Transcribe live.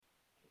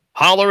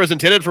Holler is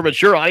intended for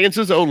mature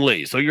audiences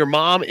only, so your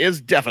mom is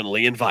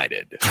definitely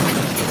invited.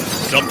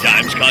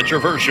 Sometimes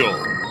controversial,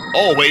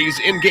 always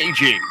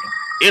engaging.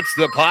 It's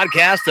the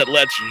podcast that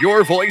lets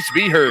your voice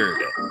be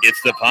heard.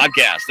 It's the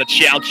podcast that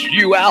shouts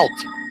you out.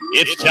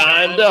 It's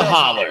time to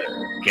holler.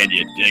 Can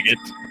you dig it?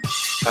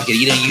 If I could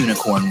eat a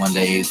unicorn one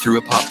day through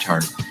a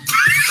Pop-Tart.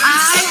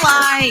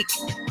 I like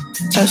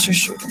toaster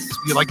strudels.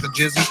 You like the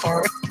jizzy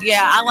part?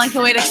 Yeah, I like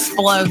the way it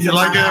explodes You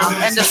like it?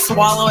 and to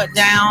swallow it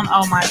down.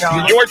 Oh my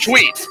god! Your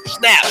tweets,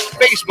 snaps,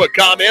 Facebook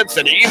comments,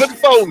 and even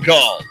phone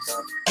calls.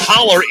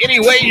 Holler any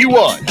way you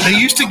want. They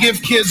used to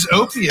give kids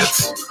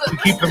opiates to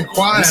keep them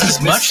quiet. This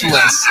is much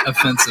less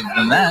offensive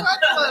than that.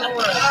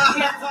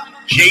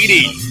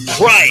 JD,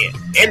 Brian,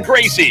 and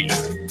Gracie.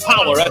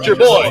 Holler at your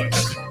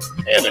boys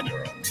and the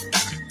girls.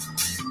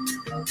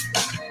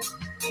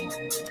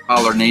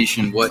 Holler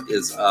Nation, what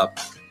is up?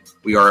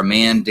 We are a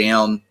man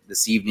down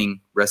this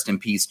evening. Rest in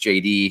peace,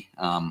 JD.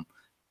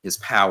 His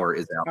power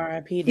is out.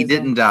 R.I.P. He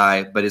didn't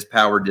die, but his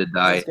power did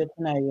die. It's good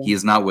to know you. He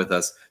is not with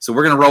us. So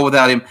we're going to roll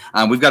without him.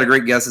 We've got a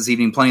great guest this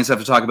evening. Plenty of stuff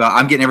to talk about.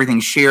 I'm getting everything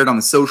shared on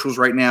the socials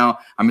right now.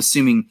 I'm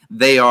assuming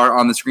they are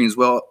on the screen as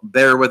well.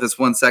 Bear with us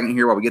 1 second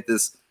here while we get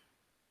this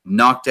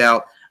knocked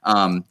out.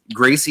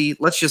 Gracie,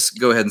 let's just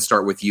go ahead and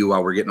start with you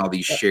while we're getting all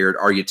these shared.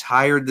 Are you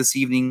tired this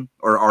evening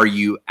or are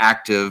you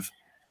active?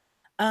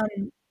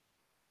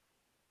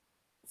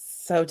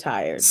 So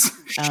tired.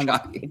 I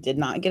did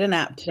not get a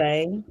nap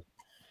today.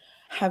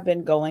 Have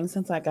been going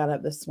since I got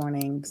up this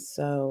morning.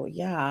 So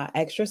yeah,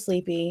 extra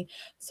sleepy.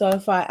 So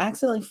if I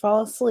accidentally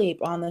fall asleep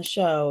on the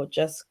show,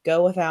 just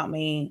go without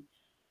me.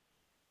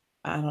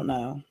 I don't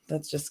know.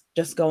 That's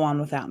just go on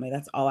without me.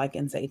 That's all I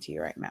can say to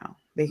you right now.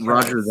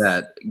 Roger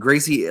that.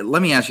 Gracie,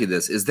 let me ask you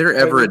this. Is there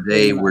ever a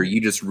day where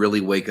you just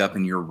really wake up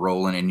and you're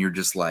rolling and you're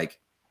just like,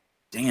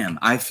 damn,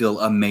 I feel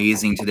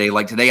amazing today.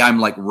 Like today I'm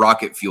like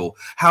rocket fuel.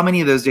 How many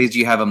of those days do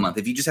you have a month?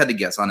 If you just had to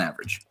guess on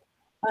average.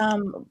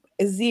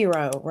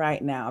 0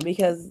 right now,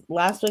 because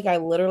last week I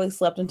literally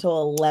slept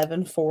until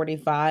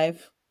 11:45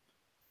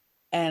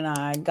 and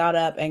I got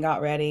up and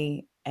got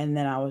ready and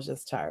then I was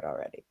just tired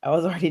already. I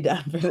was already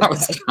done for the day. I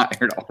was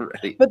tired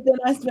already. But then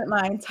I spent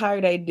my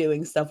entire day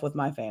doing stuff with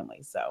my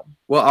family. So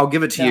well, I'll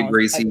give it to you,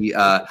 Gracie.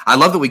 I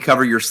love that we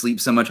cover your sleep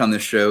so much on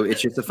this show.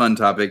 It's just a fun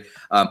topic.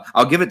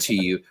 I'll give it to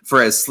you.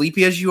 For as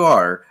sleepy as you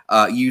are,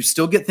 you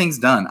still get things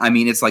done. I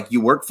mean, it's like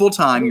you work full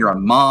time. You're a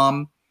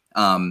mom.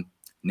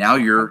 Now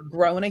you're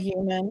grown a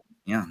human.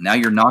 Yeah, now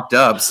you're knocked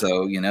up,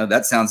 so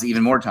that sounds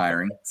even more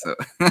tiring. So,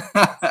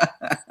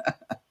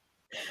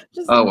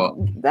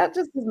 that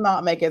just does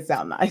not make it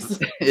sound nice.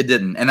 It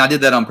didn't, and I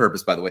did that on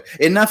purpose, by the way.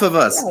 Enough of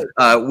us.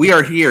 We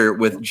are here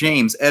with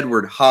James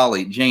Edward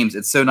Holley. James,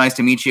 it's so nice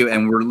to meet you,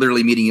 and we're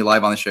literally meeting you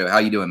live on the show. How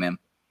you doing, man?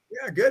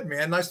 Yeah, good,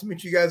 man. Nice to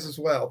meet you guys as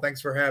well.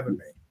 Thanks for having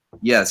me.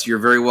 Yes, you're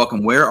very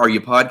welcome. Where are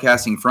you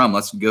podcasting from?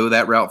 Let's go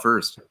that route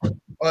first.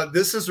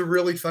 This is a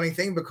really funny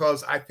thing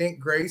because I think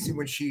Gracie,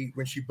 when she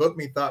booked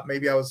me, thought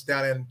maybe I was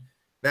down in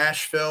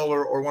Nashville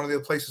or one of the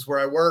places where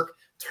I work.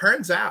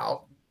 Turns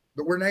out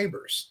that we're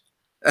neighbors.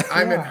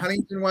 I'm in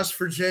Huntington, West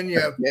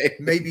Virginia,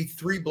 maybe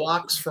 3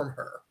 blocks from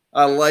her.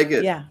 I like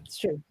it. Yeah, it's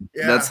true.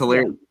 Yeah. That's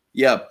hilarious.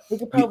 Yeah. We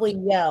could probably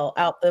yell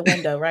out the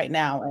window right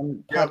now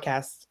and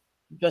podcast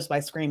just by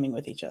screaming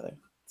with each other.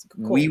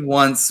 Cool. We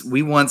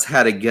once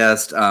had a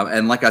guest,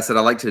 and like I said, I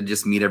like to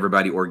just meet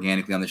everybody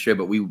organically on the show.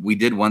 But we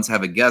did once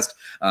have a guest.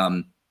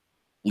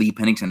 Lee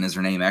Pennington is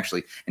her name,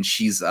 actually, and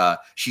she's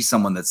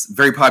someone that's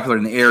very popular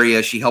in the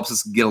area. She helps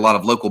us get a lot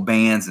of local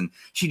bands, and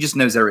she just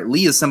knows everyone.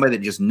 Lee is somebody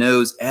that just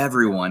knows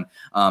everyone.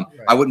 Right.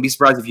 I wouldn't be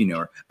surprised if you know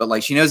her, but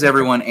like she knows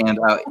everyone. And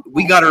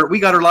we got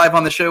her live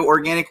on the show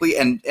organically,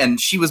 and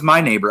she was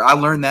my neighbor. I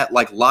learned that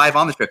like live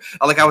on the show.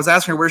 I was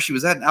asking her where she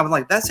was at, and I was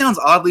like, that sounds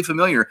oddly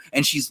familiar.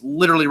 And she's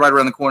literally right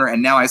around the corner,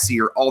 and now I see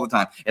her all the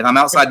time. If I'm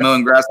outside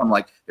mowing grass, I'm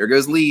like, there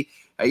goes Lee.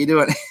 How you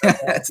doing?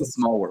 It's a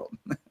small world.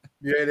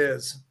 Yeah, it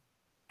is.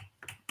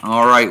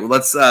 All right, well,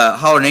 let's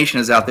Holler Nation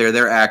is out there.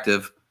 They're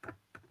active.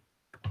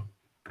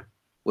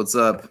 What's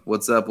up?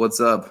 What's up? What's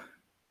up?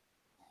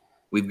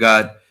 We've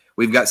got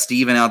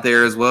Steven out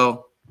there as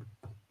well.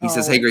 He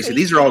says, "Hey Gracie,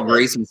 these are all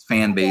Gracie's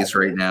fan base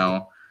right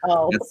now."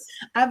 Oh,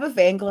 I have a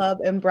fan club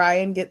and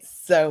Brian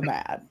gets so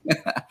mad.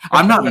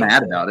 I'm not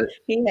mad about it.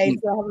 He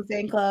hates to have a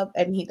fan club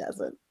and he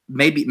doesn't.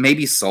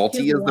 Maybe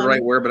salty is the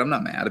right word, but I'm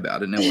not mad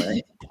about it. No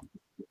way.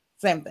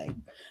 Same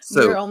thing.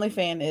 So, your only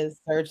fan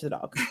is Surge the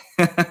dog.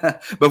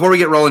 Before we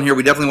get rolling here,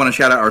 we definitely want to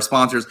shout out our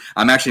sponsors.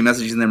 I'm actually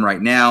messaging them right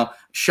now.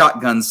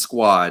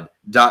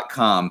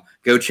 ShotgunSquad.com.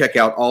 Go check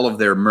out all of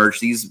their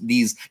merch.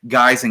 These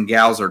guys and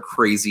gals are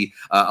crazy.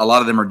 A lot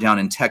of them are down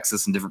in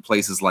Texas and different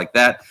places like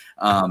that.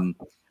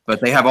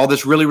 But they have all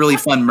this really, really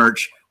fun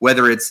merch,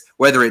 whether it's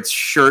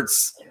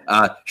shirts,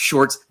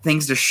 shorts,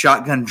 things to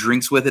shotgun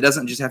drinks with. It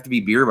doesn't just have to be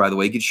beer, by the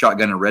way. You can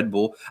shotgun a Red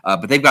Bull.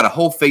 But they've got a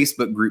whole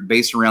Facebook group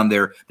based around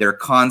their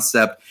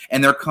concept.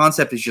 And their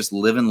concept is just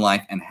living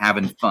life and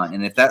having fun.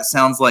 And if that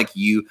sounds like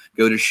you,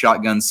 go to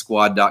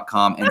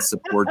shotgunsquad.com and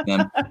support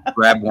them.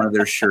 Grab one of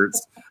their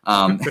shirts.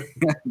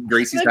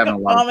 Gracie's having a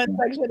lot of comment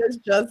fun. section is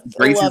just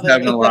Gracie's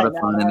having a lot right of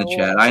fun now. in the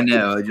chat. I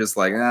know, just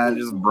like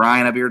just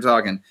Brian up here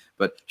talking.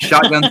 But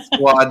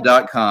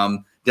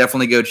shotgunsquad.com,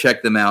 definitely go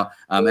check them out.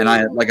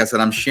 And like I said,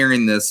 I'm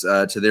sharing this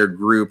to their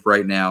group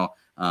right now.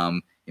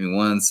 Give me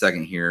 1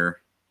 second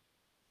here.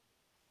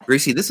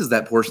 Gracie, this is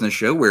that portion of the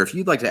show where if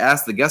you'd like to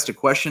ask the guest a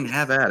question,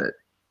 have at it.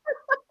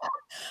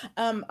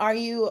 Are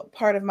you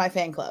part of my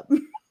fan club?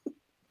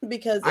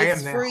 Because I it's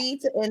am now. free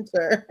to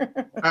enter.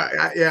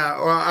 Yeah,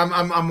 well,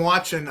 I'm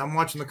watching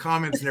the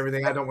comments and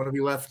everything. I don't want to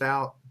be left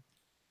out.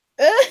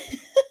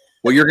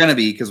 Well, you're going to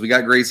be, because we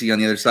got Gracie on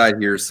the other side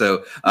here.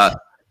 So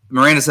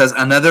Miranda says,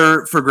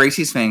 another for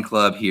Gracie's fan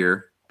club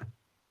here.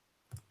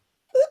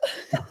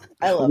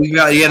 I love We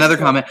got another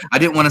comment. I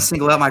didn't want to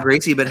single out my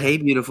Gracie, but hey,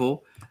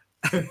 beautiful.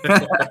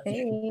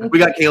 Hey. We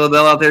got Kayla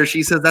Bell out there.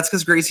 She says that's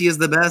because Gracie is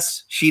the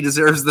best. She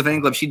deserves the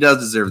fan club. She does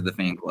deserve the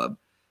fan club.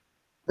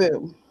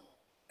 Boom.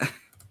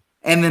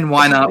 And then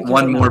why not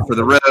one more for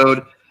the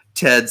road?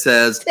 Ted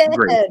says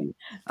Gracie.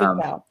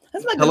 Good pal.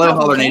 That's my good Hello, pal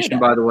from Holler Canada. Nation,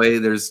 by the way.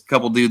 There's a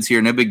couple dudes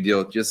here. No big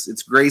deal. Just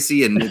it's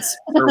Gracie and it's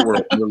her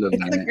world. We're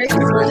living It's the in it.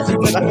 greatest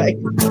version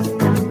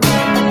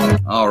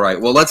tonight. All right.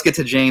 Well, let's get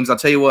to James. I'll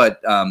tell you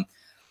what.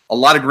 A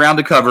lot of ground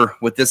to cover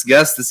with this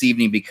guest this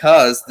evening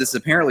because this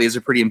apparently is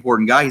a pretty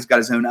important guy. He's got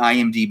his own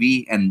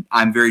IMDb, and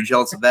I'm very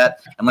jealous of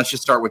that. And let's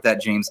just start with that,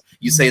 James.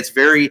 You say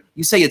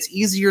it's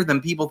easier than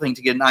people think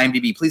to get an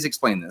IMDb. Please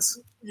explain this.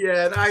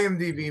 Yeah, an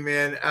IMDb,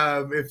 man.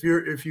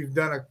 If you've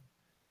done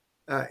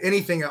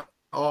anything at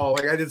all,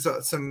 like I did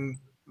some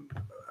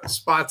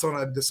spots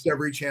on a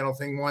Discovery Channel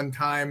thing one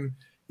time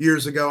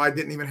years ago. I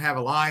didn't even have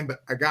a line,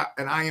 but I got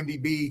an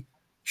IMDb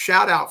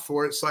shout out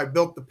for it. So I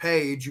built the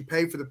page. You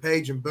pay for the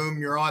page, and boom,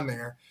 you're on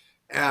there.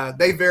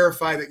 They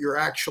verify that you're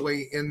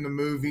actually in the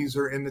movies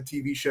or in the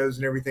TV shows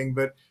and everything.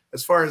 But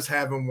as far as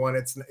having one,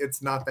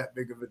 it's not that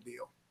big of a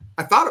deal.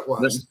 I thought it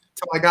was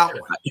until I got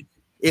one.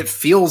 It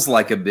feels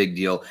like a big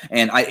deal,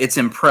 and it's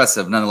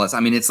impressive nonetheless. I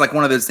mean, it's like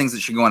one of those things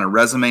that should go on a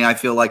resume. I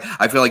feel like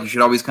you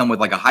should always come with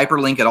like a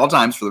hyperlink at all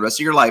times for the rest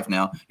of your life.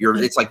 Now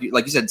it's like you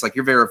said, it's like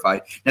you're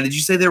verified. Now, did you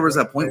say there was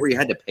a point where you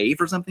had to pay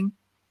for something?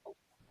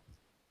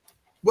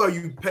 Well,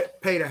 you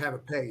pay to have a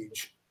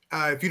page.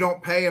 If you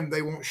don't pay them,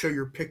 they won't show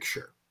your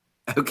picture.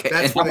 Okay,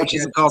 That's and how much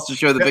does it cost to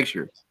show the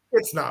picture?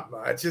 It's not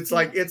much. It's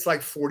like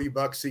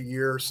 $40 a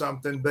year or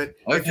something. But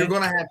if you're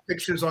going to have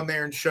pictures on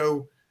there and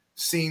show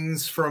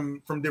scenes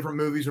from different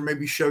movies, or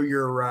maybe show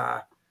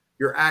your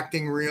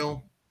acting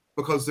reel,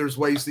 because there's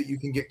ways that you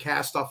can get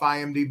cast off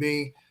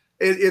IMDb,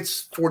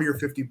 it's $40 or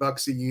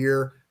 $50 a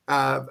year.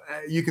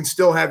 You can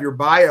still have your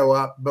bio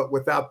up, but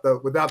without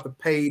the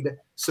paid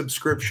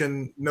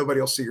subscription, nobody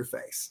will see your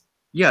face.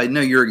 Yeah,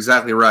 no, you're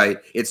exactly right.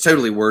 It's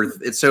totally worth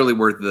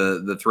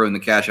the throwing the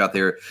cash out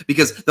there,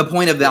 because the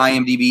point of the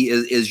IMDb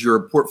is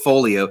your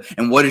portfolio.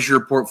 And what is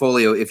your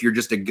portfolio if you're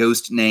just a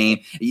ghost name?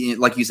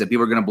 Like you said,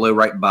 people are going to blow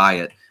right by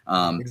it.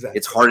 Exactly.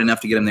 It's hard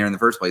enough to get them there in the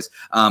first place.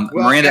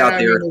 Miranda out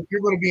there. If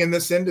you're going to be in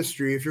this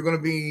industry, if you're going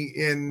to be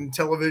in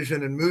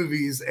television and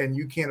movies, and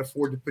you can't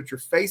afford to put your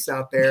face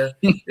out there,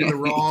 in the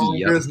wrong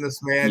business,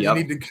 man. You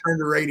need to turn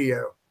the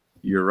radio.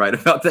 You're right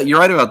about that.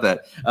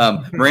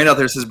 Miranda out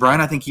there says,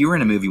 Brian, I think you were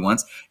in a movie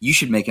once. You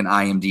should make an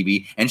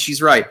IMDb. And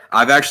she's right. I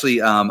have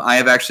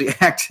actually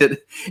acted.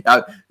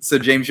 So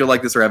James, you'll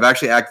like this story. I've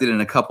actually acted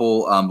in a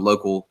couple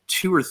local,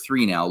 2 or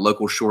 3 now,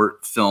 local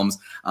short films.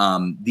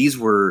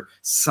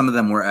 Some of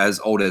them were as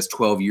old as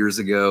 12 years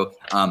ago.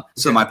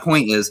 So my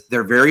point is,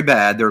 they're very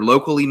bad. They're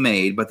locally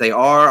made, but they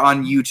are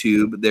on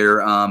YouTube.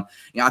 They're, I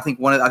think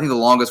the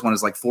longest one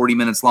is like 40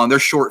 minutes long. They're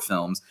short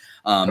films.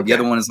 The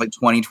other one is like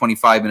 20,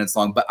 25 minutes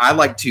long. But I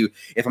like to,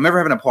 if I'm ever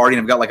having a party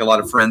and I've got like a lot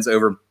of friends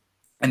over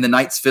and the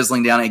night's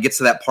fizzling down, and it gets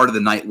to that part of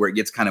the night where it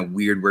gets kind of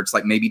weird, where it's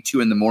like maybe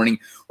 2 a.m,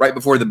 right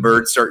before the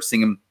birds start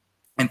singing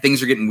and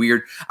things are getting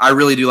weird. I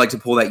really do like to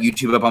pull that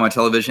YouTube up on my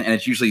television, and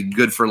it's usually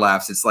good for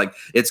laughs. It's like,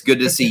 it's good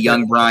to see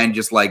young Brian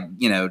just like,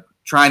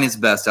 trying his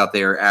best out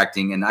there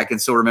acting. And I can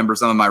still remember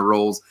some of my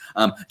roles.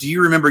 Do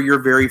you remember your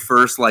very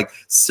first like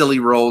silly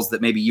roles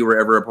that maybe you were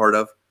ever a part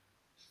of?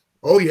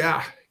 Oh,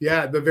 yeah.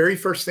 Yeah. The very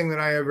first thing that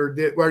I ever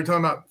did, what are you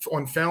talking about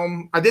on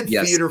film? I did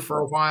theater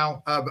for a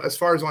while. But as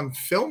far as on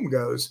film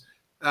goes,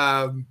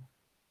 I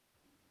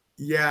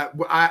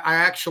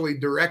actually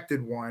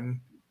directed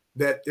one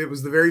that it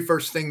was the very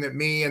first thing that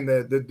me and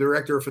the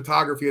director of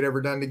photography had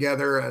ever done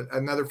together.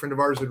 Another friend of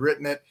ours had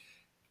written it.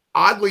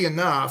 Oddly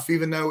enough,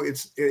 even though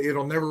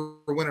it'll never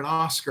win an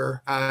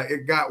Oscar,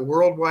 it got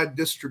worldwide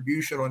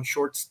distribution on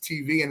Shorts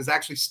TV and is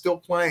actually still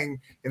playing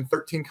in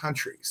 13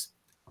 countries.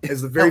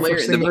 As the very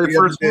first thing. The very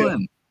first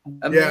one.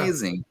 Yeah.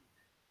 Amazing.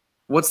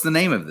 What's the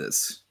name of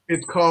this?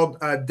 It's called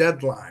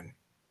Deadline.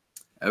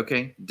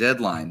 Okay,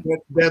 Deadline.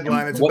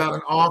 Deadline. It's about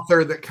an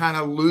author that kind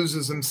of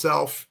loses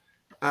himself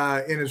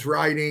in his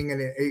writing,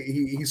 and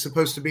he's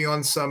supposed to be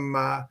on some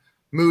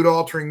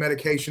mood-altering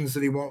medications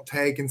that he won't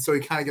take, and so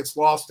he kind of gets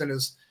lost in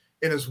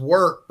his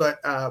work. But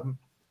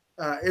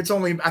it's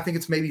only, I think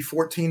it's maybe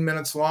 14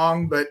 minutes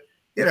long, but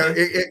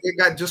it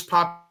got just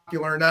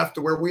popular enough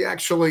to where we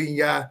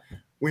actually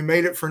we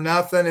made it for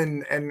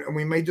nothing, and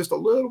we made just a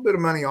little bit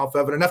of money off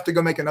of it, enough to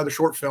go make another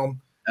short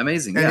film.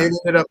 Amazing. And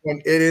Yeah.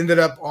 it ended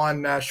up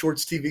on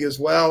Shorts TV as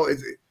well. It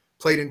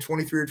played in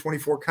 23 or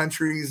 24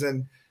 countries,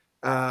 and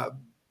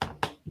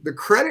the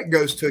credit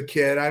goes to a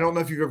kid. I don't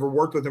know if you've ever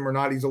worked with him or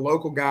not. He's a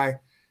local guy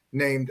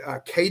named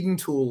Caden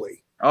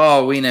Tooley.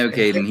 Oh, we know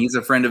Caden. He's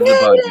a friend of the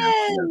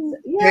podcast.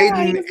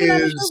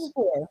 Yeah,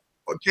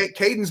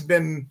 Caden's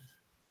been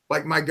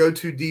like my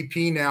go-to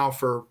DP now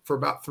for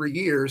about 3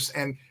 years.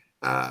 And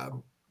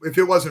if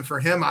it wasn't for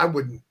him, I'd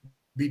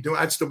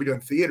still be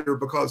doing theater,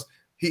 because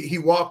he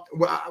walked.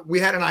 We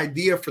had an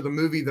idea for the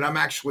movie that I'm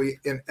actually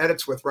in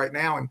edits with right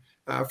now. And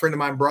a friend of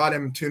mine brought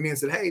him to me and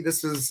said, "Hey,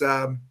 this is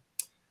a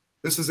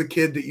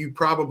kid that you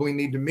probably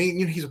need to meet.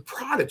 You know, he's a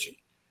prodigy."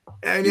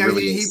 And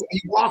he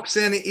walks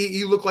in,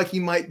 he looked like he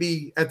might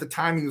be, at the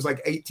time, he was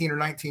like 18 or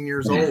 19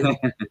 years old.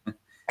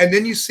 And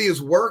then you see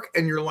his work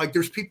and you're like,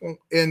 there's people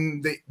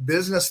in the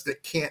business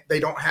that they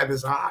don't have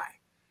his eye.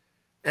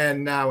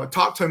 And I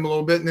talked to him a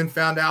little bit, and then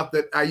found out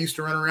that I used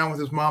to run around with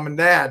his mom and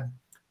dad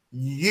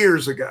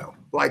years ago,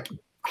 like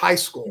high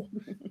school.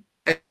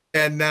 So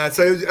it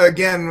was,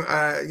 again,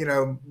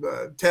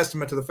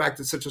 testament to the fact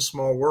that it's such a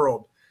small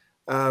world.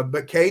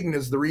 But Caden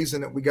is the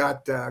reason that we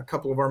got a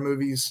couple of our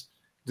movies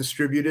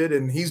distributed,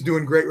 and he's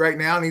doing great right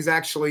now.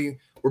 And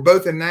we're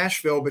both in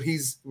Nashville, but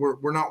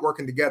we're not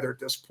working together at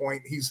this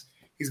point. He's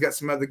got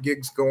some other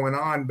gigs going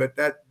on, but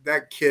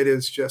that kid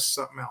is just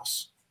something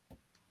else.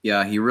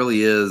 Yeah, he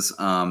really is.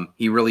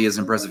 He really is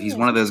impressive. He's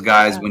one of those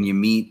guys, when you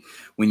meet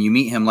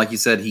him, like you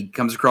said, he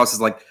comes across as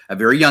like a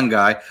very young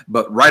guy,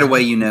 but right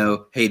away,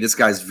 hey, this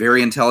guy's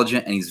very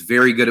intelligent and he's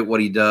very good at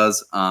what he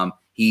does.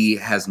 He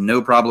has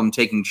no problem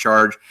taking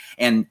charge,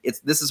 and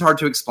this is hard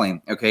to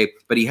explain, okay?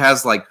 But he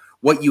has like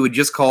what you would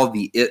just call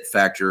the it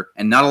factor,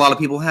 and not a lot of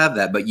people have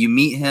that. But you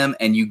meet him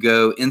and you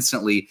go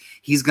instantly,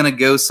 he's going to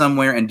go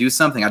somewhere and do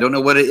something. I don't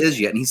know what it is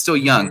yet, and he's still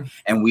young. Mm-hmm.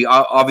 And we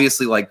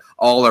obviously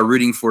all are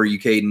rooting for you,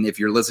 Caden, if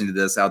you're listening to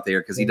this out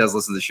there, because he does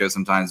listen to the show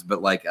sometimes. But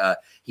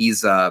he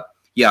is a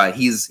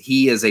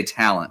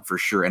talent for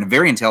sure, and a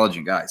very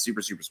intelligent guy,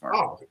 super, super smart.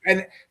 Oh,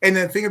 and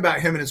the thing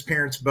about him and his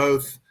parents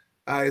both.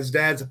 His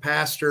dad's a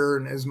pastor,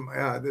 and his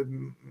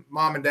the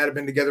mom and dad have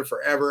been together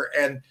forever.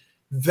 And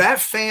that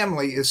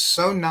family is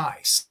so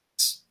nice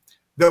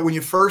that when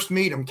you first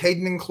meet them,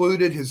 Caden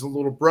included, his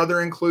little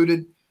brother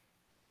included,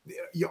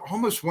 you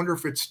almost wonder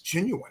if it's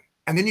genuine.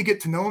 And then you get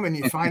to know them and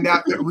you find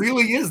out it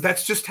really is.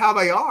 That's just how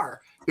they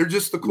are. They're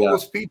just the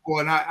coolest people.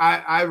 And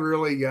I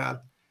really,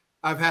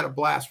 I've had a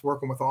blast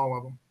working with all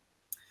of them.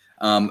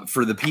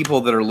 For the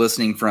people that are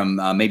listening from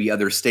maybe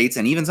other states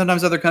and even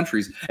sometimes other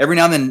countries, every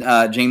now and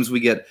then, James, we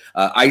get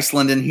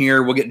Iceland in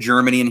here. We'll get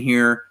Germany in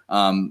here.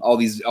 All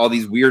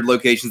these weird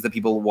locations that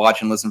people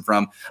watch and listen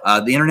from.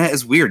 The internet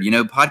is weird.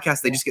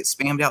 Podcasts, they just get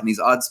spammed out in these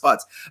odd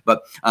spots.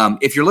 But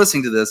if you're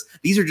listening to this,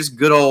 these are just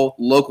good old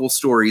local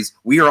stories.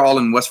 We are all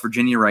in West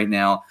Virginia right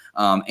now.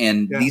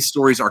 These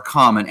stories are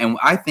common. And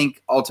I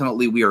think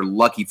ultimately we are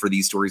lucky for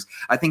these stories.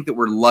 I think that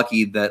we're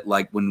lucky that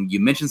when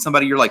you mention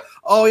somebody, you're like,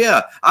 oh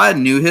yeah, I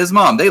knew his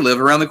mom. They live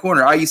around the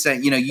corner. I used to,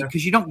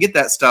 because you don't get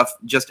that stuff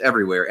just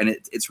everywhere. And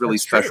it's really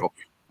special.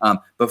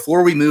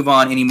 Before we move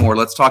on anymore,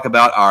 let's talk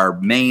about our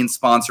main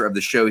sponsor of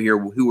the show here,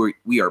 who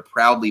we are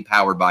proudly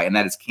powered by, and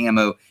that is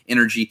Camo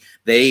Energy.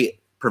 They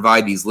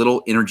provide these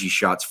little energy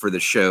shots for the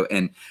show.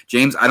 And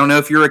James, I don't know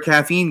if you're a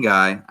caffeine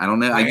guy. I don't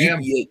know. I am.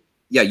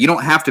 You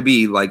don't have to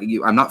be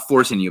I'm not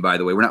forcing you, by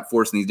the way. We're not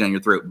forcing these down your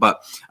throat,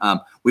 but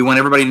we want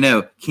everybody to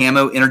know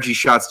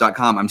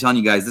CamoEnergyShots.com. I'm telling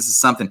you guys, this is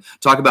something.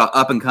 Talk about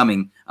up and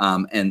coming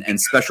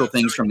and special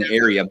things from the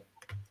area.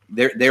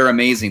 They're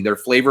amazing. Their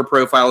flavor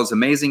profile is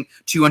amazing.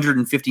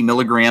 250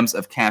 milligrams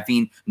of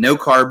caffeine, no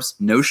carbs,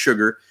 no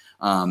sugar.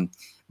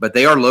 But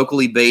they are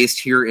locally based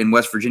here in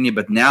West Virginia.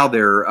 But now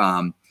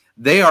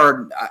they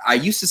are. I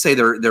used to say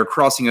they're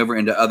crossing over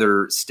into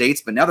other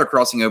states, but now they're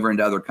crossing over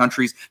into other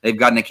countries. They've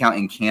got an account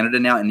in Canada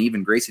now, and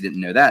even Gracie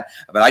didn't know that.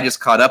 But I just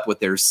caught up with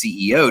their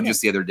CEO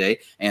just the other day,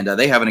 and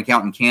they have an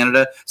account in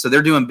Canada. So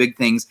they're doing big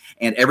things.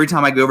 And every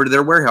time I go over to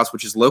their warehouse,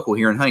 which is local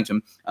here in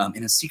Huntington,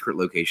 in a secret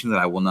location that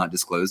I will not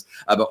disclose,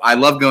 but I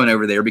love going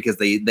over there because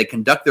they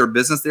conduct their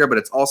business there, but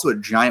it's also a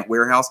giant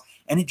warehouse.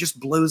 And it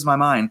just blows my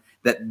mind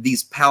that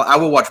these I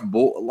will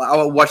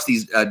watch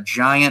these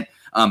giant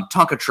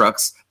Tonka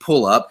trucks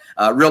pull up,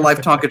 real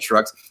life Tonka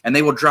trucks, and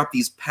they will drop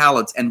these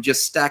pallets and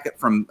just stack it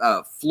from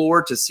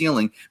floor to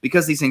ceiling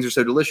because these things are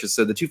so delicious.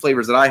 So the two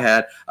flavors that I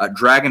had,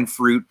 Dragon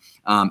Fruit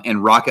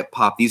and Rocket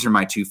Pop, these are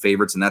my two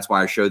favorites, and that's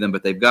why I show them.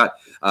 But they've got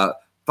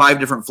 5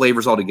 different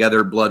flavors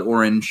altogether: Blood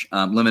Orange,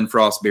 Lemon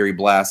Frost, Berry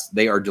Blast.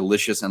 They are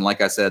delicious, and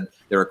like I said,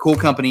 they're a cool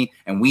company,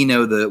 and we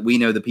know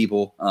the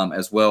people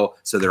as well.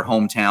 So they're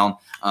hometown.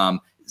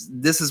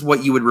 This is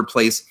what you would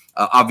replace,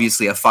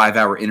 obviously, a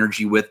 5-hour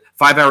energy with.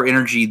 5-hour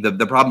energy,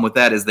 the problem with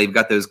that is they've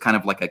got those kind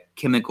of like a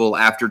chemical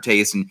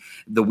aftertaste and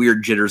the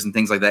weird jitters and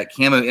things like that.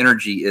 Camo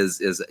Energy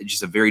is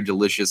just a very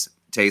delicious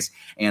taste.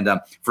 And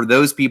for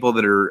those people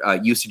that are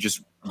used to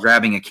just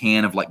grabbing a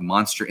can of like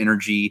Monster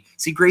Energy,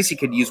 see, Gracie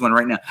could use one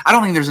right now. I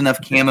don't think there's enough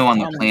camo on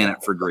the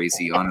planet for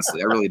Gracie,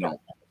 honestly. I really don't.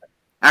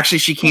 Actually,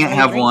 she can't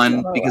have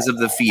one because of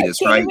the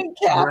fetus, right? You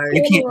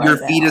can't. Your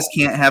fetus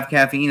can't have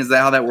caffeine. Is that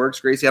how that works,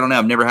 Gracie? I don't know.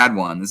 I've never had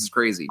one. This is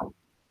crazy.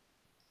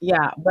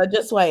 Yeah, but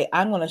just wait.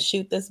 I'm going to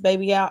shoot this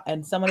baby out,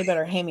 and somebody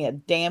better hand me a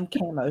damn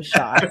camo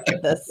shot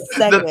the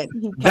second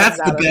he comes That's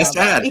out the of best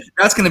my ad. body.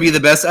 That's going to be the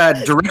best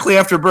ad. Directly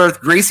after birth,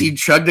 Gracie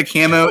chugged a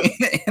camo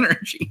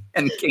energy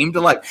and came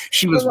to life.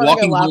 She was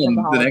walking home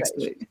the next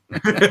day.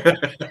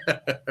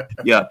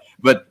 Yeah,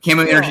 but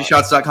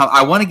camoenergyshots.com.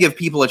 I want to give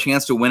people a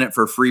chance to win it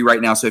for free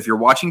right now. So if you're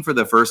watching for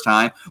the first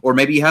time, or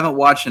maybe you haven't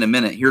watched in a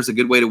minute, here's a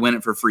good way to win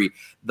it for free.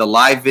 The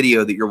live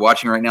video that you're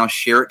watching right now,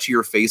 share it to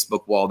your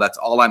Facebook wall. That's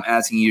all I'm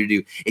asking you to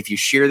do. If you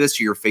share this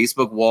to your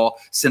Facebook wall,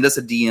 send us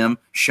a DM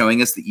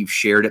showing us that you've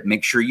shared it.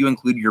 Make sure you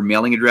include your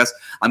mailing address.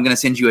 I'm going to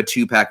send you a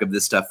 2-pack of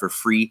this stuff for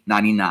free,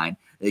 $99.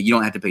 You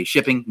don't have to pay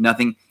shipping,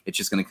 nothing. It's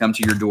just going to come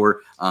to your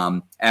door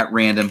at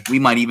random. We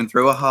might even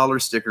throw a Holler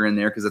sticker in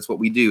there because that's what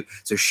we do.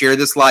 So share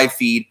this live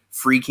feed,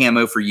 free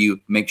camo for you.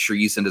 Make sure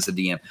you send us a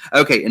DM.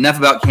 Okay, enough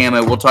about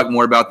camo. We'll talk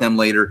more about them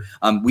later.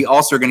 We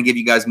also are going to give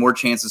you guys more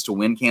chances to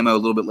win camo a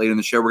little bit later in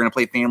the show. We're going to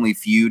play Family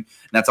Feud,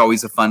 and that's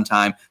always a fun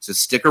time. So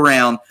stick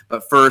around.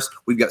 But first,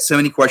 we've got so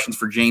many questions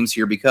for James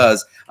here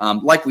because,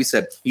 like we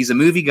said, he's a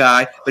movie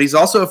guy, but he's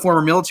also a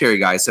former military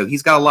guy. So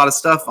he's got a lot of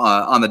stuff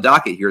on the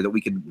docket here that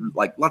we could,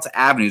 like, lots of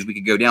avenues we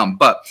could go down.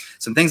 But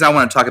some things I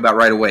want to talk about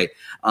right away.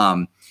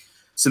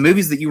 Some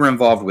movies that you were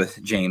involved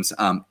with, James.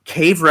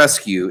 Cave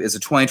Rescue is a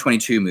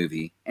 2022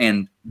 movie,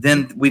 and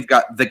then we've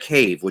got The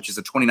Cave, which is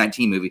a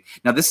 2019 movie.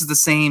 Now, this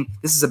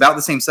is about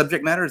the same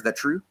subject matter. Is that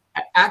true?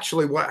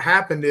 Actually, what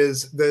happened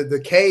is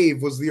the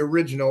Cave was the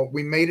original.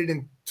 We made it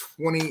in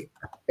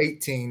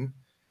 2018.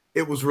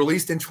 It was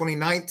released in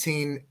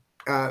 2019,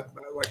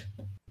 like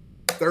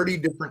 30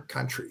 different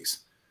countries.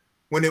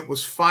 When it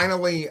was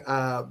finally,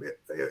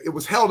 it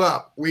was held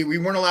up. We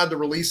weren't allowed to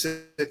release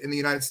it in the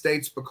United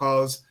States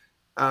because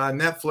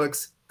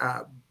Netflix,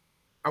 I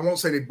won't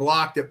say they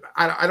blocked it.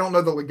 I don't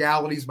know the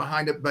legalities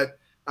behind it, but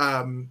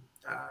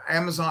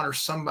Amazon or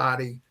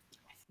somebody,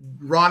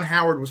 Ron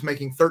Howard was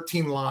making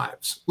 13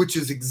 Lives, which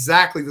is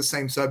exactly the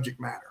same subject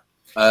matter.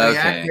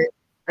 Okay.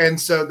 And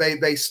so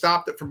they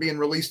stopped it from being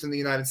released in the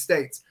United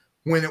States.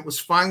 When it was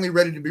finally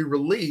ready to be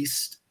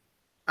released,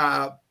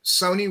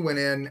 Sony went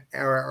in,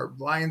 or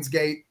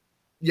Lionsgate.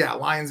 Yeah,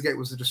 Lionsgate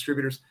was the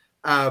distributors,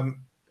 and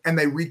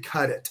they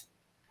recut it.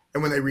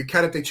 And when they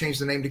recut it, they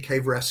changed the name to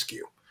Cave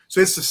Rescue. So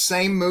it's the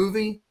same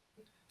movie.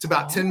 It's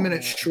about 10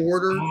 minutes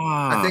shorter.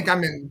 I think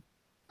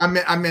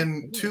I'm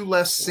in 2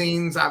 less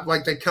scenes.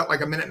 They cut like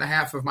a minute and a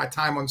half of my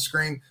time on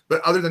screen. But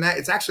other than that,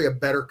 it's actually a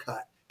better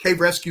cut. Cave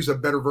Rescue is a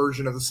better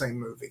version of the same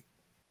movie.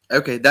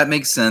 Okay, that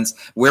makes sense.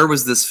 Where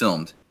was this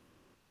filmed?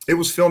 It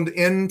was filmed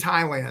in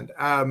Thailand.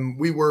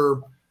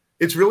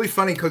 It's really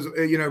funny because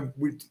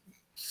we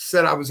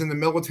said I was in the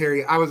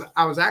military. I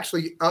was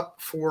actually up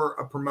for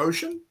a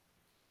promotion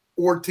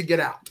or to get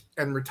out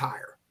and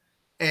retire.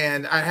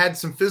 And I had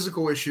some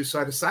physical issues. So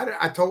I decided,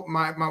 I told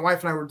my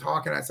wife and I were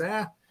talking. I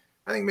said,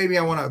 I think maybe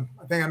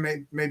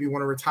maybe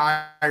want to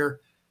retire.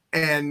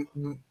 And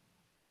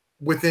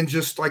within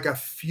just like a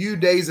few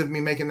days of me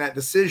making that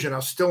decision, I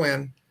was still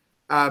in,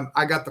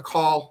 I got the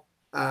call.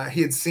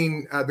 He had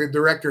seen, the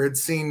director had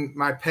seen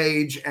my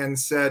page and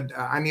said,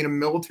 I need a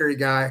military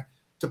guy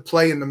to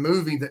play in the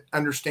movie that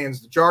understands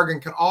the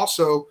jargon, can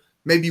also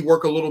maybe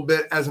work a little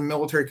bit as a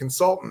military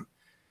consultant.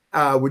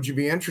 Would you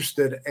be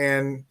interested?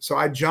 And so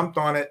I jumped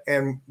on it,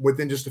 and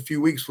within just a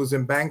few weeks was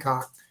in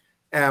Bangkok.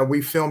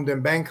 We filmed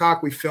in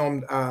Bangkok. We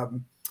filmed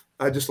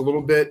just a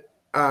little bit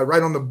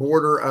right on the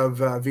border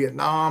of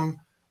Vietnam.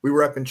 We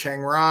were up in Chiang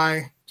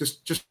Rai,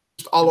 just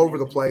all over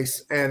the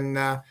place. And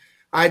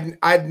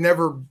I'd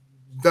never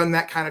done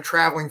that kind of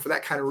traveling for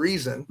that kind of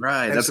reason.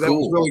 Right, and that's so that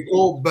cool. was really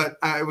cool. But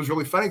it was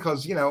really funny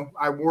because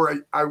I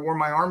wore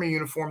my Army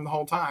uniform the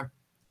whole time.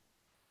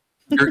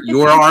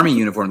 Your Army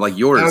uniform, like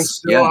yours. I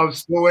was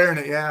still wearing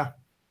it. Yeah.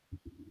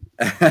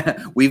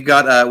 We've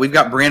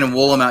got Brandon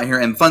Woolham out here,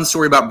 and fun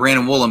story about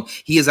Brandon Woolham.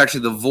 He is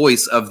actually the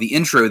voice of the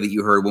intro that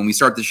you heard when we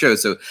start the show.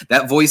 So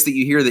that voice that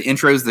you hear, the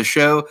intros the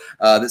show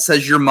that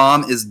says your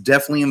mom is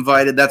definitely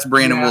invited. That's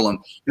Brandon Woolham.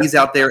 He's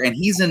out there, and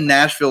he's in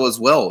Nashville as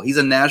well. He's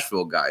a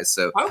Nashville guy.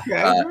 So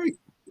very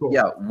cool.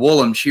 Yeah,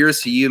 Woolham,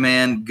 cheers to you,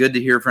 man. Good to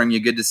hear from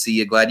you. Good to see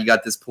you. Glad you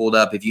got this pulled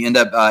up. If you end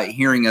up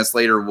hearing us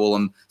later,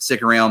 Woolham,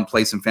 stick around,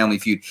 play some Family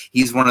Feud.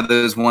 He's one of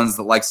those ones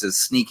that likes to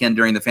sneak in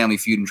during the Family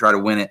Feud and try to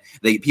win it.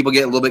 People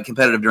get a little bit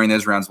competitive during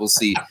those rounds. We'll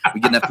see.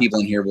 We get enough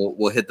people in here,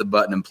 we'll hit the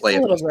button and play A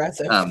it. little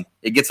aggressive.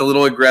 It gets a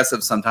little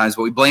aggressive sometimes,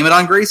 but we blame it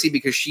on Gracie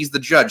because she's the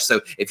judge.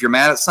 So if you're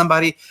mad at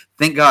somebody,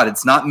 thank God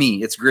it's not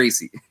me, it's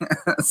Gracie.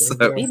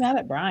 So, be mad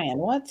at Brian.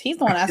 What? He's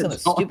the one asking the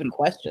stupid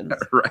questions.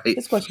 Right.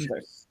 His questions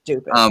are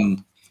stupid.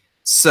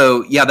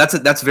 So yeah,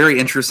 that's very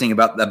interesting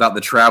about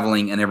the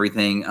traveling and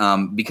everything,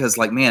 because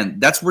like, man,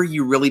 that's where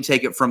you really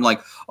take it from,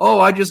 like, oh,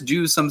 I just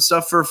do some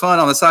stuff for fun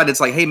on the side. It's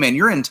like, hey man,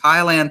 you're in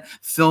Thailand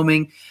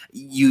filming.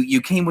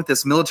 You came with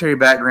this military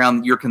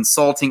background. You're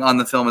consulting on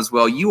the film as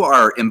well. You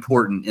are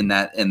important in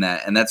that, and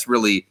that's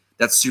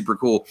super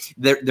cool.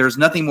 There's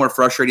nothing more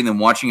frustrating than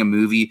watching a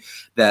movie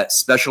that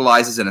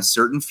specializes in a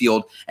certain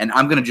field. And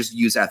I'm going to just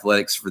use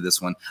athletics for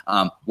this one.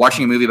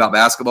 Watching a movie about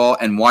basketball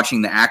and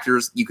watching the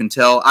actors, you can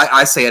tell.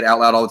 I say it out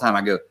loud all the time.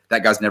 I go,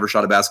 that guy's never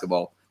shot a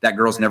basketball. That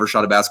girl's never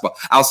shot a basketball.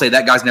 I'll say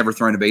that guy's never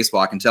thrown a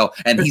baseball. I can tell.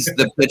 And he's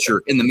the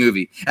pitcher in the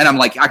movie. And I'm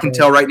like, I can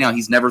tell right now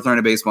he's never thrown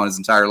a baseball in his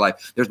entire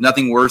life. There's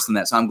nothing worse than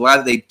that. So I'm glad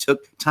that they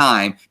took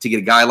time to get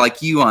a guy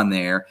like you on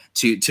there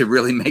to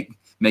really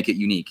make it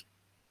unique.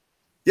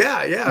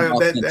 Yeah.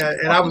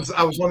 And I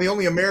was one of the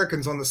only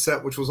Americans on the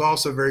set, which was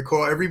also very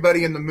cool.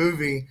 Everybody in the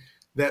movie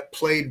that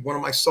played one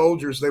of my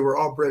soldiers, they were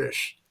all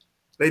British.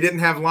 They didn't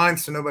have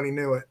lines, so nobody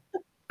knew it.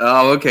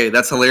 Oh, okay,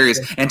 that's hilarious.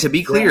 And to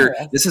be clear,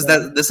 this is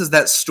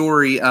that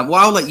story. Well,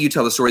 I'll let you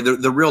tell the story,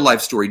 the real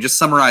life story. Just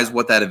summarize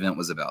what that event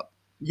was about.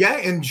 Yeah,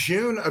 in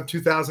June of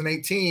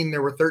 2018,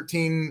 there were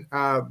 13.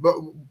 But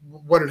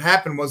what had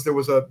happened was there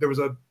was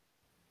a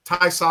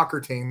Thai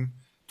soccer team,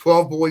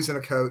 12 boys and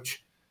a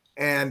coach.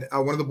 And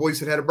one of the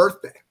boys had a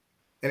birthday.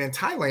 And in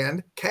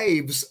Thailand,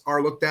 caves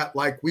are looked at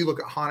like we look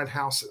at haunted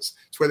houses.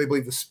 It's where they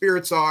believe the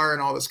spirits are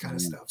and all this kind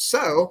of stuff.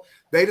 So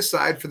they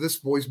decide for this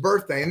boy's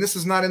birthday, and this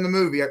is not in the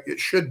movie. It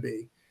should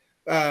be.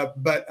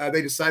 But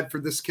they decide for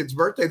this kid's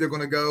birthday, they're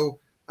going to go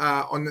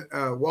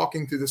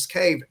walking through this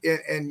cave.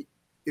 And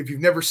if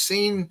you've never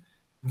seen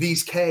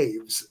these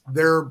caves,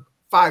 they're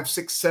 5,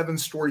 6, 7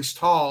 stories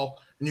tall,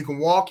 and you can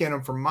walk in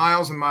them for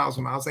miles and miles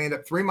and miles. They end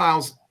up 3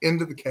 miles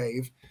into the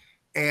cave.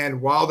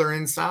 And while they're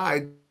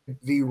inside,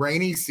 the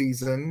rainy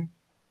season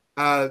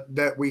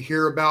that we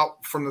hear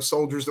about from the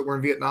soldiers that were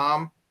in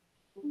Vietnam,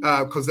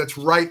 because that's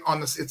right on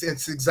this,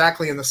 it's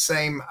exactly in the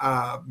same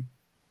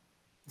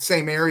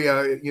area,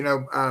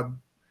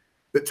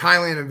 that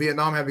Thailand and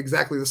Vietnam have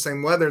exactly the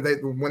same weather.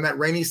 When that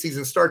rainy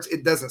season starts,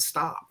 it doesn't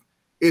stop.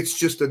 It's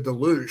just a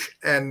deluge.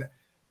 And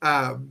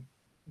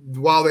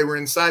while they were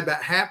inside,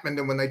 that happened.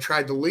 And when they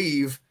tried to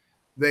leave,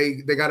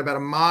 they got about a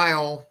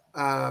mile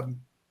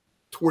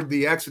toward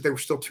the exit. They were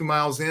still 2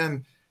 miles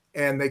in,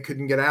 and they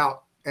couldn't get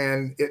out.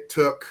 And it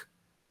took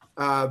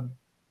 10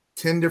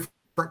 different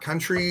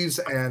countries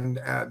and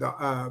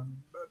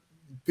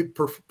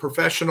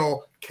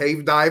professional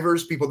cave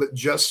divers, people that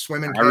just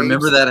swim in caves. I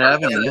remember that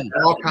happening.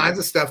 All kinds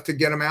of stuff to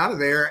get them out of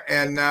there.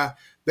 And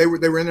they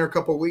were in there a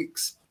couple of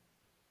weeks.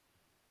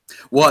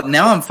 Well,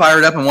 now I'm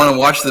fired up and want to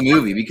watch the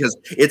movie because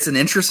it's an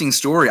interesting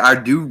story. I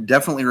do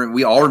definitely.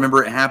 We all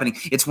remember it happening.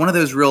 It's one of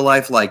those real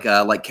life, like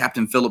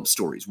Captain Phillips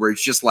stories, where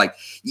it's just like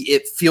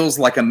it feels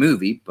like a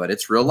movie, but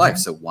it's real life.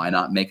 So why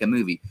not make a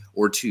movie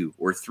or 2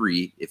 or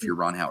 3 if you're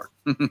Ron Howard?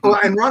 Well,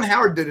 and Ron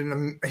Howard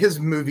his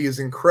movie is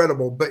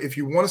incredible. But if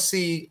you want to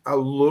see a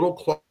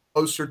little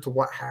closer to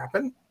what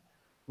happened,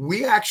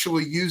 we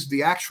actually used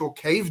the actual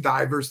cave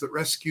divers that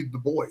rescued the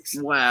boys.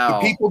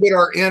 Wow. The people that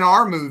are in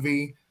our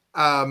movie.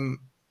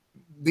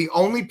 The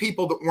only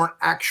people that weren't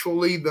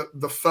actually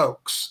the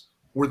folks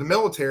were the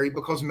military,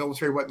 because the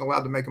military wasn't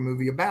allowed to make a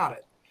movie about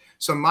it.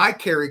 So my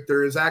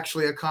character is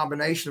actually a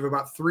combination of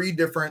about 3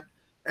 different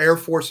Air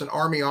Force and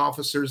Army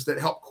officers that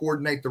help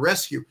coordinate the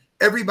rescue.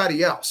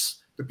 Everybody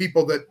else, the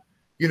people that,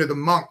 the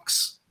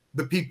monks,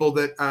 the people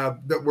that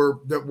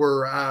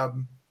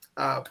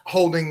were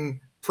holding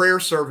prayer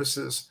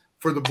services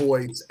for the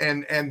boys,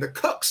 and the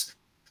cooks,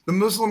 the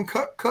Muslim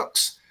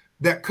cooks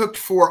that cooked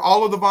for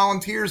all of the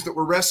volunteers that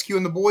were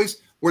rescuing the boys,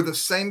 were the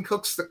same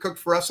cooks that cooked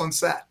for us on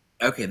set.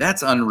 Okay,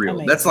 that's unreal.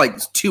 Amazing. That's like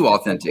too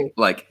authentic.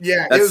 Like,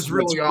 yeah, it was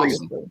really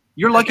awesome.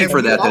 You're lucky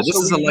for that, though. This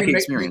is a lucky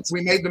experience.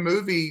 We made the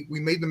movie.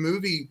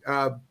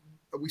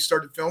 We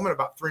started filming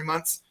about 3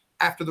 months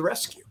after the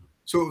rescue,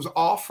 so it was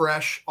all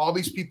fresh. All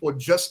these people had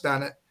just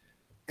done it,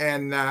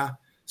 and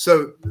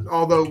so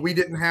although we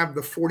didn't have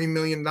the $40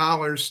 million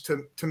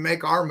to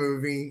make our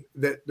movie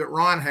that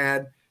Ron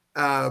had,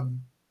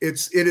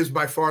 it is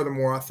by far the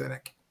more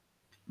authentic.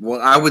 Well,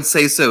 I would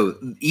say so.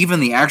 Even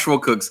the actual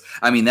cooks.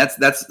 I mean, that's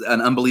an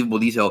unbelievable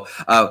detail.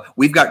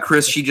 We've got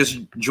Chris. She just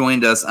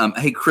joined us.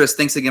 Hey, Chris,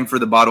 thanks again for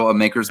the bottle of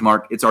Maker's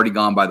Mark. It's already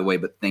gone, by the way,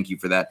 but thank you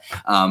for that.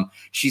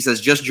 She says,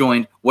 just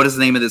joined. What is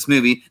the name of this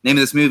movie? Name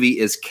of this movie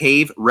is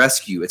Cave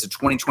Rescue. It's a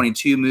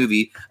 2022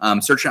 movie.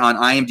 Search it on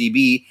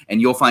IMDb,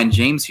 and you'll find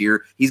James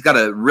here. He's got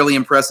a really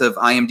impressive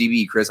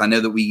IMDb, Chris. I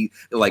know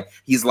that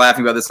he's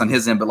laughing about this on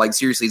his end, but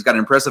seriously, he's got an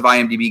impressive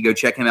IMDb. Go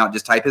check him out.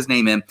 Just type his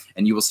name in,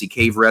 and you will see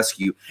Cave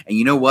Rescue. And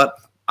you know what?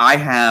 I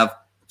have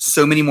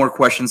so many more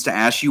questions to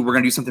ask you. We're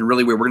going to do something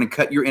really weird. We're going to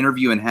cut your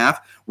interview in half.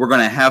 We're going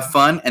to have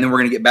fun, and then we're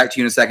going to get back to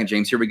you in a second,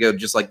 James. Here we go,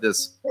 just like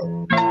this.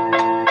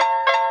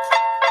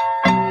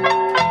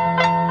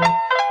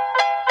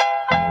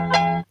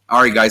 All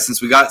All right, guys,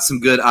 since we got some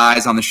good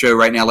eyes on the show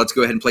right now, let's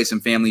go ahead and play some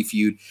Family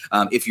Feud.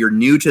 If you're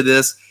new to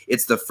this,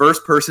 it's the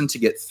first person to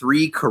get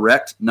 3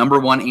 correct number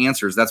 1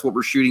 answers. That's what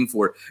we're shooting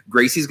for.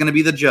 Gracie's going to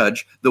be the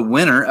judge. The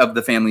winner of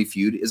the Family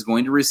Feud is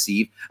going to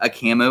receive a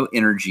Camo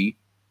Energy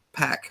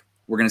pack.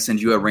 We're going to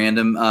send you a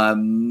random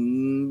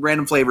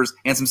flavors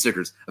and some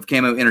stickers of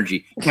Camo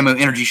Energy,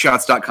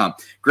 CamoEnergyShots.com.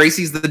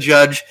 Gracie's the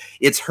judge.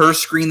 It's her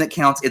screen that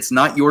counts. It's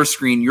not your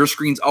screen. Your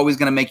screen's always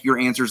going to make your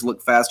answers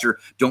look faster.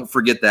 Don't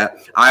forget that.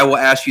 I will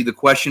ask you the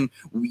question.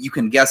 You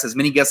can guess as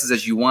many guesses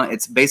as you want.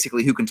 It's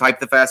basically who can type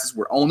the fastest.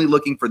 We're only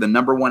looking for the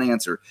number 1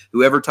 answer.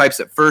 Whoever types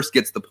it first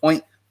gets the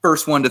point.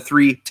 First 1 to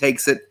 3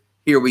 takes it.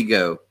 Here we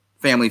go.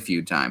 Family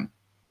Feud time.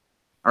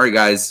 All right,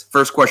 guys.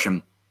 First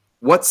question.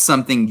 What's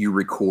something you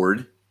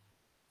record?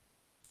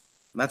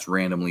 That's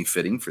randomly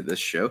fitting for this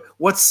show.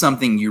 What's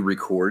something you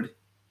record?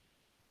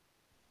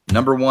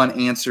 Number 1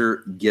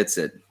 answer gets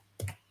it.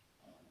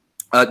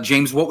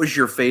 James, what was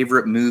your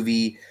favorite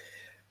movie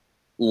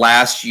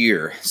last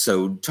year?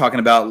 So talking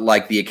about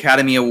like the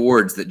Academy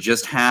Awards that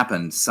just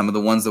happened, some of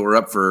the ones that were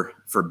up for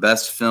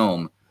best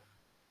film,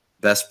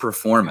 best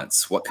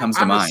performance. What comes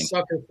to mind?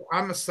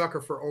 I'm a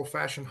sucker for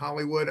old-fashioned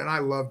Hollywood, and I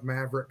loved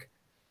Maverick.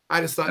 I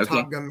just thought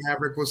Top Gun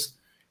Maverick was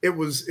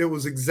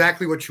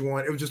exactly what you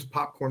want. It was just a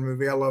popcorn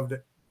movie. I loved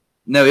it.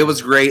 No, it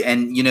was great.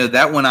 And,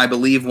 that one, I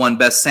believe, won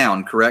Best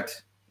Sound,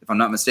 correct? If I'm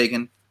not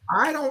mistaken.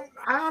 I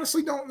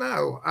honestly don't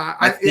know.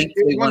 I think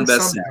they won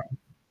Best Sound.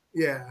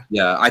 Yeah.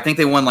 Yeah, I think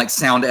they won, like,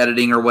 sound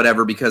editing or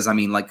whatever because, I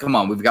mean, like, come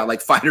on. We've got,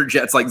 like, fighter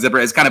jets like Zipper.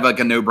 It's kind of like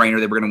a no-brainer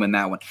they were going to win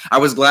that one. I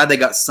was glad they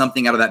got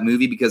something out of that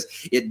movie because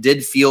it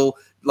did feel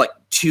like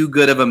too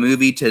good of a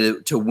movie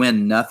to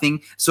win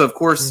nothing. So of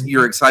course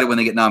you're excited when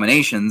they get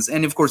nominations,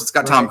 and of course it's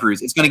got Tom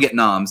Cruise. It's going to get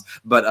noms,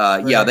 but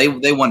yeah,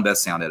 they won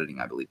Best Sound Editing,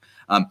 I believe.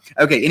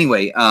 Okay,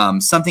 anyway,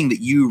 something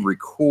that you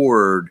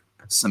record.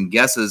 Some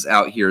guesses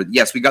out here.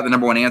 Yes, we got the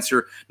number 1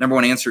 answer. Number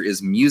 1 answer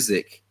is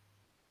music.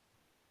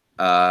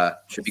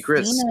 Should be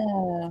Chris.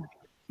 Christina.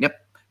 Yep,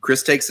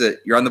 Chris takes it.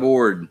 You're on the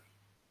board.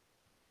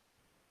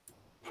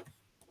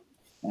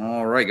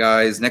 All right,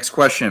 guys. Next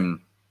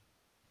question.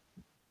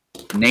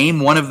 Name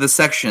one of the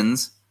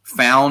sections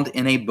found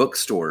in a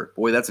bookstore.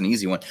 Boy, that's an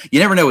easy one. You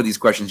never know with these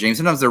questions, James.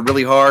 Sometimes they're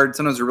really hard.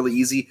 Sometimes they're really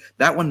easy.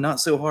 That one, not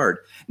so hard.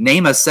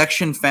 Name a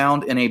section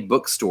found in a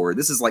bookstore.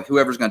 This is like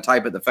whoever's going to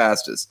type it the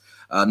fastest.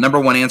 Number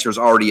 1 answer is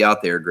already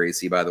out there,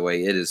 Gracie, by the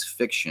way. It is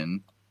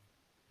fiction.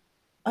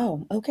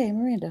 Oh, okay,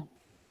 Miranda.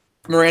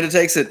 Miranda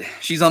takes it.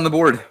 She's on the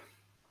board.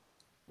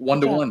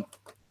 1-1.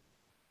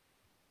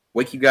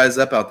 Wake you guys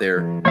up out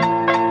there.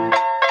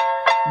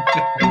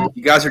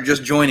 You guys are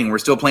just joining. We're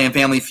still playing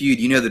Family Feud.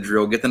 You know the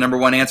drill. Get the number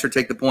 1 answer,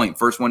 take the point.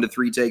 First 1 to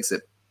 3 takes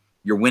it.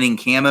 You're winning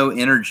Camo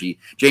Energy.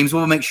 James,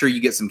 we'll make sure you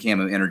get some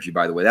Camo Energy,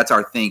 by the way. That's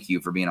our thank you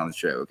for being on the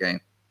show, okay?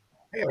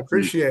 Hey, I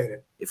appreciate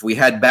it. If we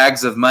had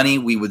bags of money,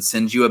 we would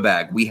send you a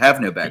bag. We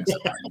have no bags of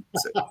money.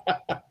 So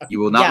you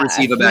will not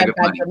receive a bag of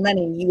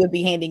money. You would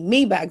be handing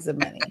me bags of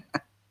money.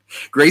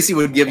 Gracie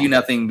would give you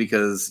nothing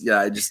because,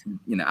 I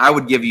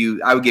would give you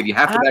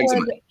half the bags of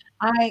money.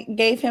 I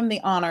gave him the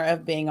honor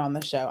of being on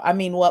the show. I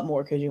mean, what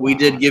more could you want? We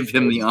did give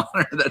him the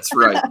honor. That's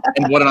right.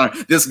 And what an honor.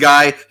 This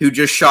guy who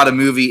just shot a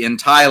movie in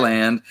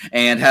Thailand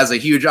and has a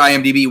huge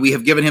IMDb, we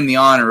have given him the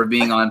honor of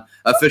being on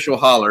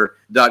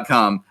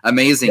officialholler.com.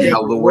 Amazing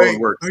how the world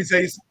works. Let me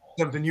tell you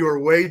something. You are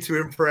way too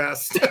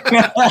impressed.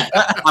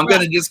 I'm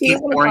going to just keep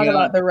pouring talk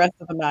about the rest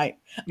of the night.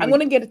 I'm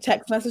going to get a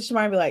text message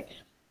tomorrow and be like,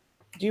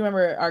 do you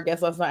remember our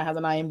guest last night has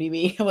an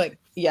IMDb? I'm like,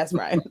 yes,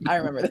 Brian. I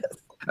remember this.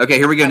 Okay,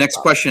 here we go. Next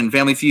question.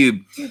 Family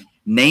Feud.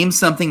 Name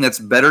something that's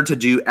better to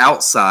do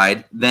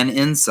outside than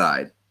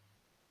inside.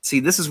 See,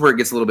 this is where it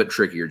gets a little bit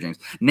trickier, James.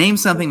 Name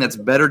something that's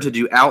better to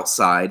do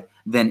outside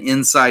than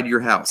inside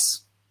your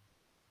house.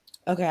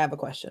 Okay, I have a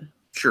question.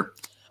 Sure.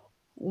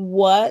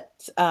 What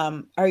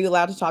are you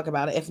allowed to talk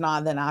about it? If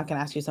not, then I can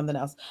ask you something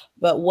else.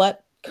 But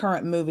what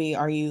current movie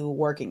are you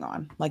working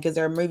on? Like, is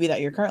there a movie that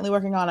you're currently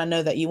working on? I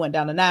know that you went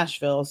down to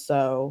Nashville,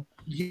 so...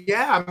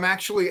 Yeah, I'm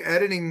actually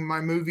editing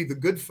my movie, The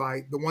Good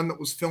Fight, the one that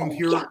was filmed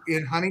here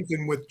in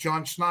Huntington with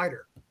John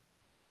Schneider.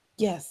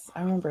 Yes,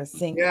 I remember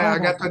seeing. Yeah, I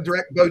got to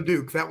direct Bo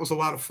Duke. That was a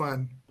lot of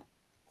fun.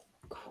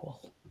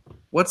 Cool.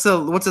 What's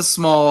a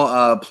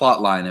small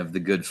plot line of The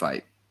Good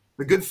Fight?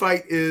 The Good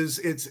Fight is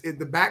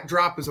the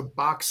backdrop is a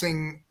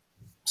boxing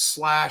 /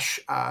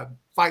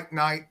 fight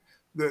night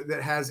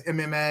that has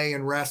MMA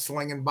and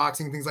wrestling and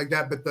boxing, things like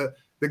that. But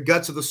the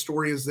guts of the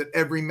story is that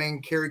every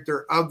main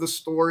character of the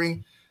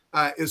story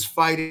is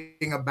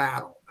fighting a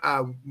battle.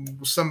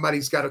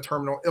 Somebody's got a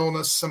terminal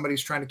illness.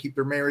 Somebody's trying to keep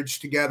their marriage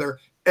together.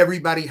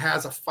 Everybody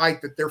has a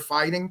fight that they're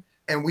fighting,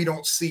 and we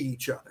don't see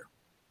each other.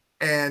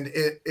 And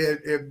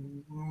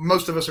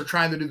most of us are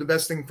trying to do the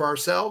best thing for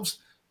ourselves.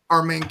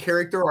 Our main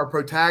character, our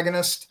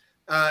protagonist,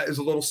 is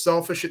a little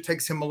selfish. It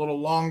takes him a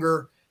little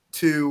longer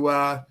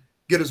to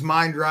get his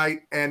mind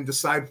right and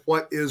decide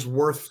what is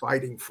worth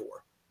fighting for.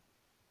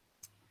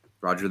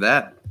 Roger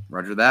that.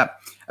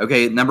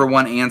 Okay, number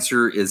 1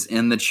 answer is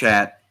in the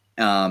chat.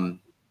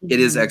 It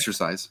is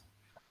exercise.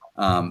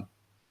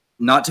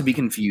 not to be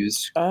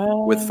confused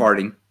with Oh,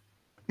 farting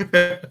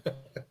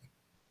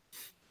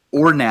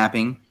or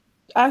napping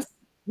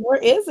where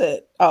is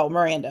it? Oh,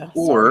 Miranda.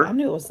 Or- Sorry, I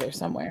knew it was there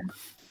somewhere.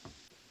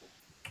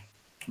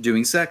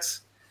 doing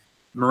sex.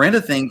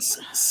 Miranda thinks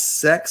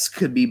sex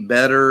could be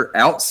better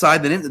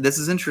outside than in. This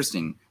is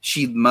interesting.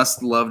 She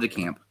must love to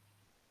camp.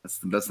 That's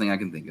the best thing I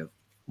can think of.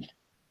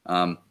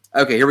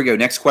 Okay, here we go.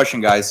 Next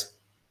question, guys.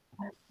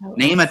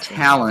 Name a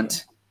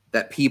talent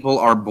that people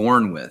are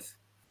born with.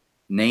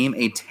 Name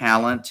a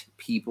talent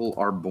people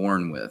are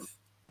born with.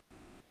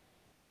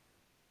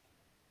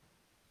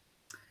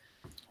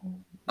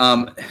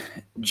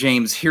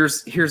 James,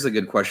 here's a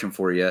good question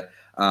for you.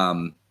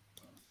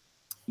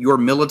 Your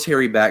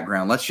military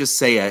background. Let's just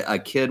say a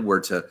kid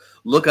were to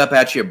look up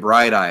at you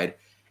bright-eyed,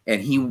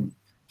 and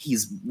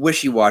he's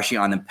wishy-washy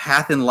on the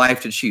path in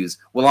life to choose.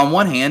 Well, on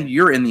one hand,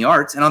 you're in the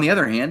arts, and on the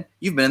other hand,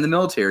 you've been in the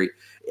military.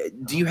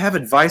 Do you have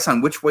advice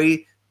on which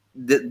way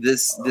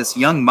this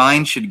young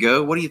mind should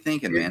go? What are you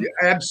thinking, man? It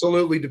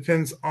absolutely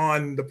depends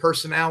on the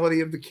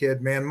personality of the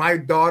kid, man. My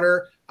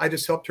daughter, I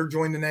just helped her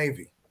join the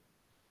Navy.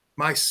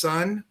 My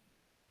son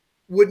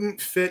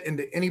wouldn't fit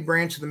into any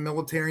branch of the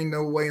military,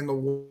 no way in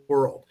the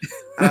world.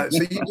 So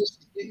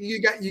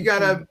you got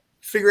to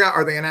figure out: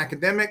 are they an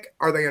academic?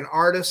 Are they an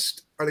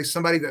artist? Are they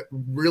somebody that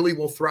really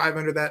will thrive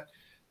under that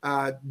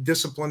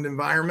disciplined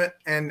environment?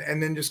 And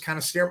then just kind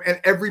of steer them. And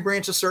every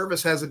branch of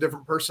service has a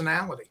different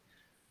personality.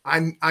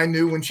 I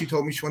knew when she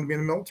told me she wanted to be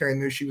in the military, I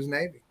knew she was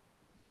Navy.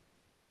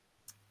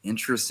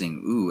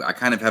 Interesting. Ooh, I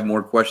kind of have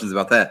more questions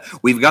about that.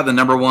 We've got the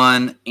number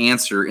one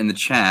answer in the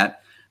chat.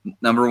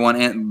 Number one,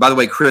 and by the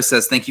way, Chris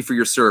says thank you for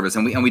your service,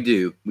 and we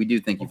do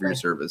thank you for your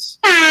service.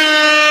 We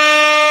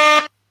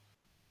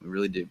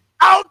really do.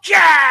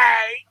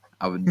 Okay.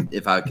 I would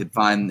if I could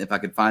find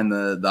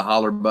the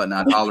holler button,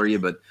 I'd holler you,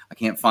 but I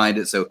can't find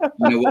it. So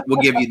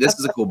we'll give you. This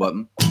is a cool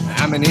button.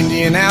 I'm an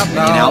Indian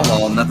outlaw. Indian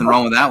outlaw. Nothing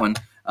wrong with that one.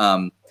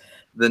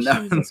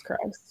 Jesus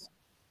Christ.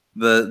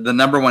 The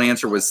number one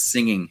answer was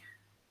singing.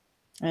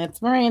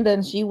 It's Miranda,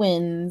 and she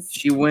wins.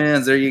 She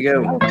wins. There you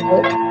go.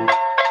 Oh,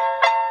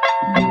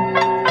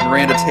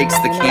 Miranda takes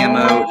the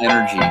camo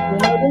dinner.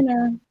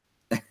 energy.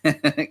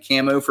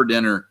 Camo for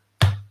dinner.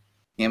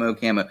 Camo.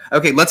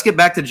 Okay, let's get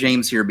back to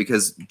James here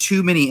because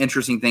too many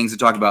interesting things to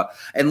talk about.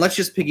 And let's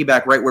just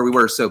piggyback right where we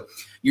were. So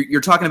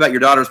you're talking about your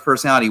daughter's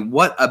personality.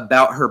 What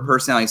about her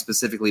personality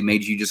specifically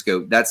made you just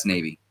go, that's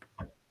Navy?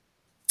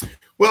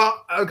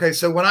 Well, okay,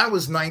 so when I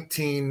was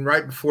 19,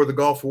 right before the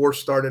Gulf War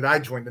started, I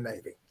joined the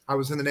Navy. I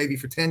was in the Navy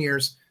for 10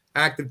 years,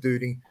 active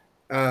duty.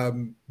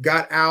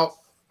 Got out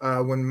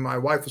when my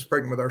wife was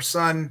pregnant with our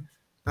son.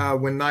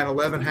 When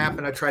 9/11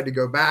 happened, I tried to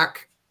go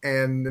back,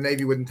 and the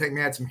Navy wouldn't take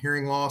me. I had some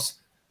hearing loss,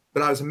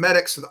 but I was a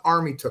medic, so the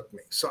Army took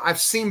me. So I've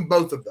seen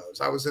both of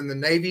those. I was in the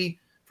Navy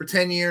for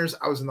 10 years.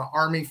 I was in the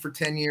Army for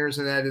 10 years,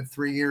 and I did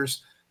 3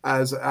 years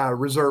as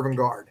reserve and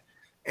guard.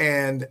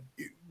 And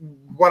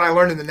what I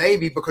learned in the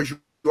Navy, because you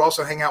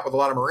also hang out with a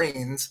lot of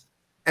Marines,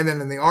 and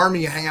then in the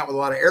Army, you hang out with a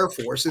lot of Air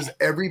Force, is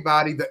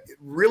everybody that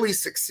really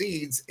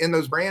succeeds in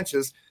those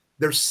branches,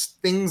 there's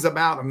things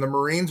about them. The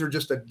Marines are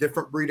just a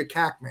different breed of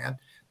CAC, man.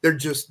 They're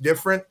just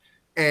different,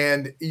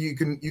 and you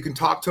can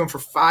talk to them for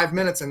 5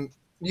 minutes, and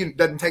it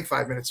doesn't take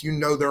 5 minutes. You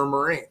know they're a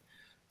Marine.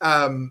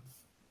 The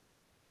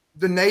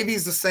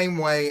Navy's the same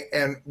way,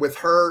 and with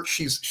her,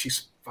 she's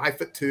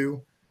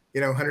 5'2",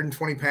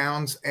 120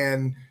 pounds,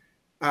 and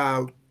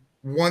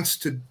wants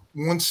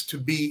to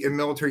be in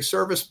military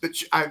service, but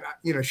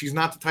she's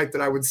not the type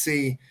that I would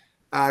see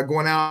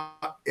going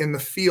out in the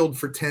field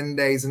for 10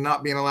 days and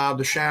not being allowed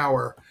to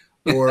shower,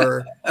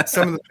 or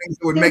some of the things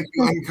that would make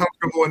you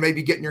uncomfortable and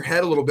maybe get in your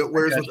head a little bit.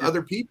 Whereas with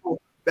other people,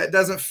 that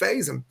doesn't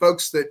faze them.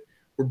 Folks that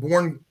were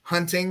born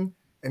hunting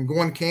and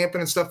going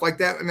camping and stuff like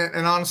that.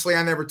 And honestly,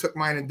 I never took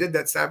mine and did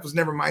that. So that was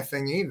never my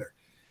thing either.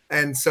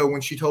 And so when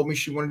she told me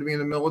she wanted to be in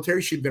the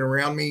military, she'd been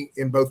around me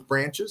in both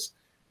branches,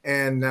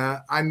 and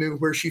I knew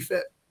where she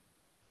fit.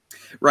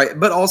 Right.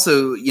 But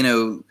also,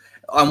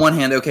 on one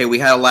hand, okay, we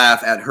had a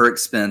laugh at her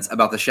expense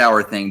about the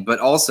shower thing, but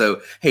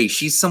also, hey,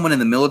 she's someone in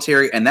the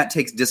military, and that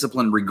takes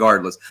discipline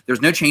regardless.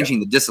 There's no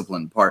changing the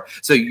discipline part.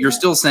 So you're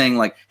still saying,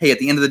 like, hey, at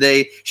the end of the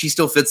day, she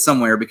still fits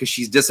somewhere because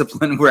she's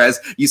disciplined, whereas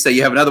you say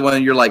you have another one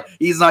and you're like,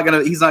 he's not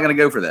gonna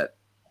go for that.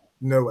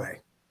 No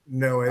way.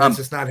 That's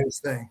just not his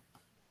thing.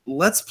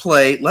 Let's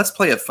play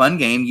a fun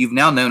game. You've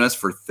now known us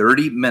for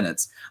 30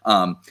 minutes.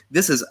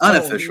 This is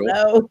unofficial.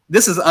 Oh, no.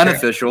 This is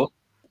unofficial.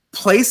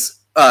 Place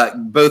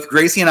both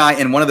Gracie and I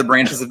in one of the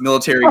branches of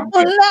military. Oh,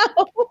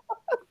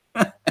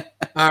 no.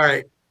 All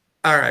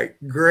right.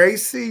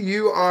 Gracie,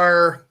 you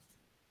are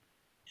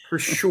for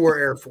sure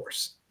Air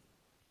Force.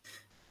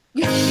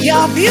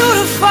 You're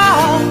beautiful.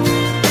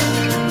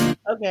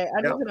 Okay,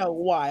 I don't know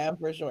why I'm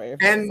for sure.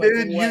 And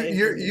dude,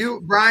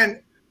 you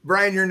Brian,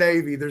 you're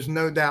Navy. There's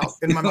no doubt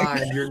in my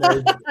mind you're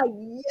Navy.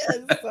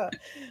 Yes.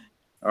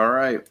 All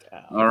right.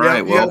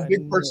 You Well, have a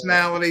big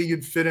personality.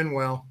 You'd fit in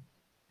well.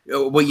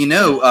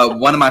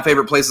 One of my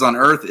favorite places on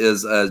earth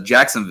is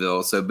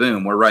Jacksonville. So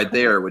boom, we're right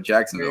there with There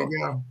Jacksonville. you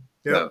go.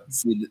 So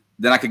see,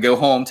 then I could go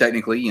home,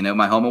 technically, you know,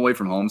 my home away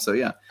from home. So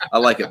yeah, I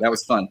like it. That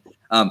was fun.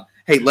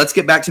 Hey, let's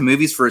get back to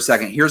movies for a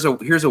second. Here's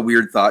a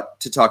weird thought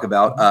to talk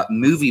about.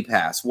 Movie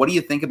Pass. What do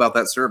you think about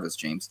that service,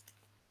 James?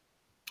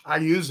 I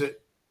use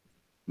it.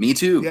 Me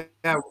too.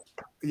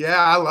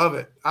 Yeah, I love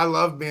it. I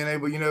love being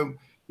able, you know,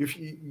 if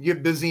you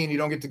get busy and you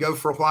don't get to go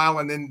for a while,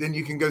 and then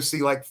you can go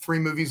see like 3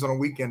 movies on a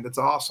weekend. It's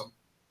awesome.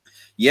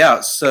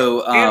 Yeah.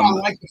 So and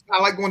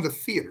I like going to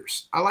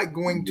theaters. I like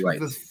going to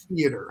the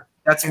theater.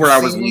 That's where I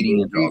was leading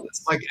into all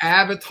this. Like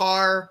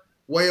Avatar,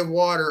 Way of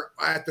Water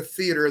at the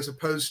theater as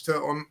opposed to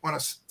on a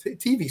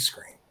TV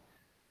screen.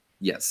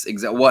 Yes,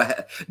 exactly.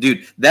 What,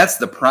 dude? That's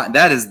the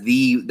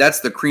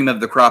cream of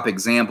the crop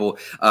example.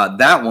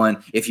 That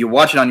one, if you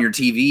watch it on your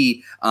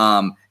TV,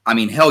 I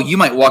mean, hell, you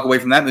might walk away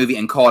from that movie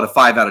and call it a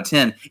 5 out of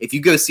 10. If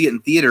you go see it in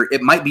theater,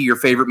 it might be your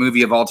favorite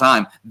movie of all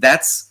time.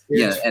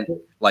 You're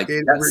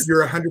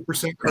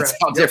 100% correct. That's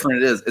how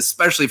different it is,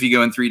 especially if you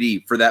go in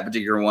 3D for that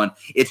particular one.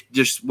 It's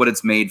just what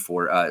it's made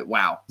for.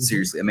 Wow,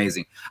 seriously,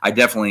 amazing. I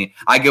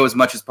go as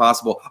much as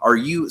possible.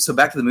 So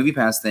back to the Movie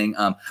Pass thing.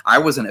 I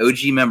was an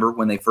OG member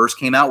when they first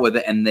came out with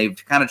it, and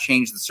they've kind of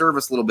changed the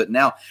service a little bit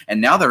now. And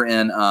now they're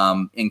in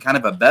kind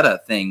of a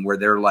beta thing where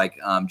they're like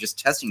just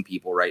testing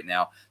people right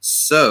now.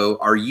 So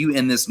are you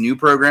in this new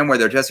program where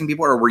they're testing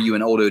people, or were you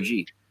an old OG?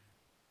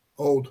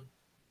 Old.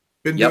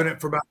 Been doing it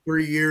for about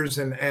 3 years,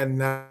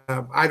 and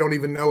I don't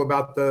even know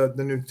about the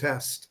new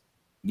test.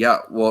 Yeah,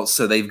 well,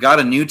 so they've got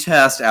a new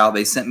test out.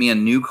 They sent me a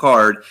new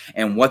card,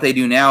 and what they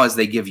do now is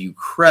they give you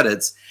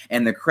credits,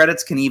 and the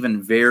credits can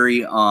even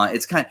vary.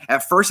 It's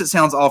at first it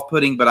sounds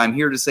off-putting, but I'm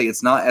here to say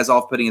it's not as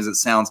off-putting as it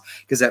sounds,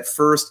 because at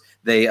first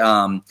they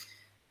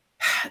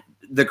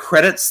the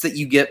credits that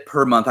you get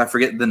per month, I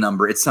forget the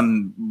number. It's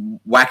some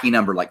wacky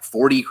number, like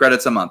 40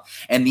 credits a month.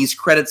 And these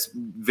credits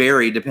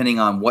vary depending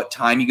on what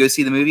time you go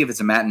see the movie, if it's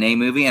a matinee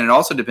movie. And it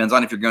also depends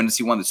on if you're going to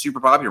see one of the super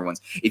popular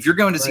ones. If you're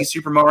going to see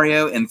Super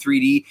Mario in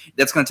 3D,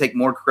 that's going to take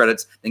more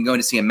credits than going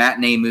to see a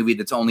matinee movie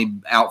that's only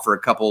out for a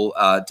couple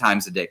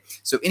times a day.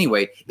 So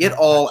anyway, it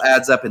all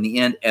adds up in the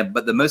end.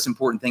 But the most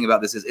important thing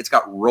about this is it's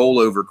got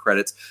rollover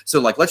credits. So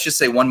like, let's just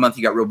say one month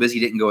you got real busy,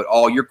 didn't go at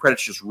all. Your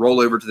credits just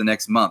roll over to the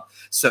next month.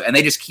 So, and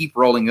they just keep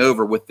rolling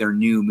over with their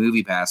new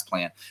Movie Pass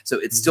plan. So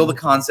it's still the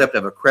concept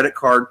of a credit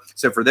card.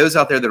 So for those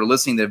out there that are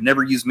listening that have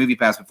never used Movie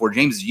Pass before,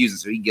 James has used it,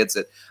 so he gets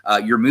it.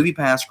 Your Movie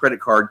Pass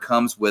credit card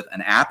comes with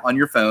an app on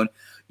your phone.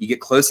 You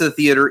get close to the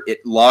theater,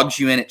 it logs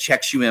you in, it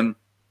checks you in,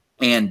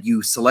 and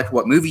you select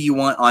what movie you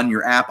want on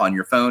your app on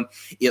your phone.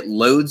 It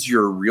loads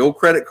your real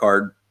credit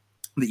card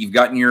that you've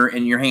got in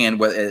your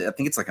hand. I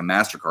think it's like a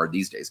MasterCard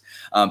these days.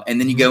 And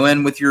then you go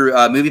in with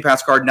your Movie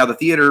Pass card. Now the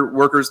theater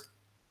workers,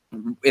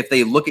 if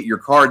they look at your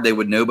card, they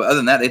would know. But other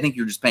than that, they think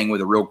you're just paying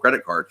with a real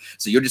credit card.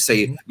 So you'll just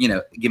say,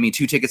 give me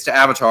 2 tickets to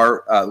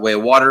Avatar, The Way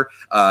of Water.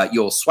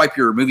 You'll swipe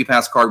your Movie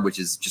Pass card, which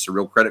is just a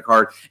real credit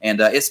card,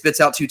 and it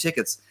spits out 2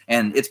 tickets.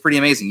 And it's pretty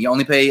amazing. You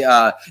only pay,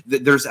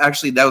 there's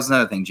actually, that was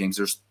another thing, James.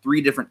 There's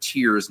 3 different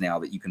tiers now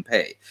that you can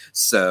pay.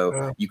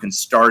 So you can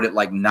start at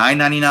like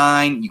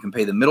 $9.99. You can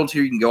pay the middle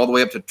tier. You can go all the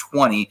way up to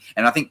 $20.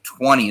 And I think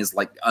 20 is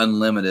like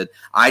unlimited.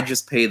 I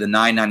just pay the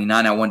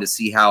 $9.99. I wanted to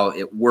see how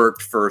it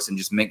worked first and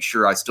just make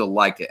sure I still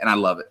like it, and I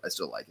love it. I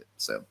still like it.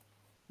 So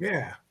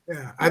yeah.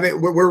 I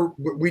think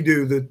we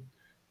do the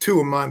 2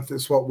 a month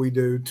is what we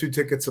do. 2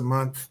 tickets a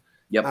month.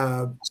 Yep.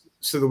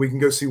 So that we can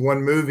go see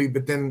one movie,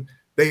 but then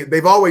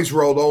they've always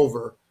rolled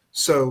over.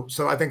 So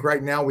I think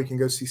right now we can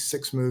go see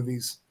 6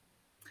 movies.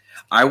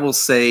 I will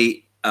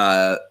say,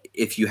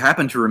 if you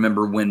happen to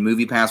remember when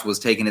Movie Pass was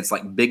taking its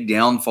like big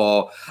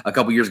downfall a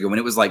couple years ago, when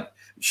it was like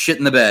shit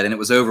in the bed and it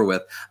was over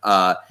with,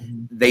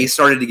 they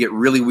started to get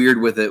really weird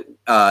with it.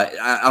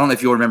 I don't know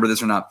if you'll remember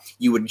this or not.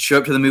 You would show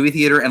up to the movie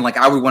theater and like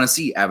I would want to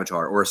see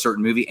Avatar or a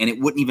certain movie, and it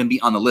wouldn't even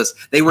be on the list.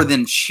 They were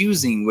then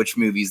choosing which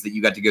movies that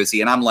you got to go see,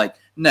 and I'm like,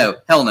 no,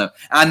 hell no.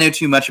 I know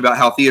too much about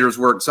how theaters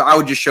work, so I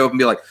would just show up and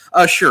be like,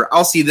 sure,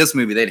 I'll see this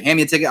movie. They'd hand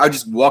me a ticket. I'd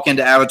just walk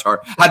into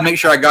Avatar. I'd make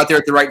sure I got there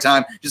at the right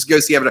time. Just go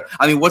see Avatar.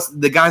 I mean,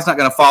 the guy's not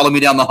going to follow me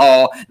down the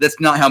hall. That's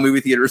not how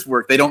movie theaters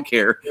work. They don't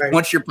care. Right.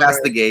 Once you're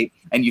past the gate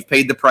and you've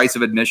paid the price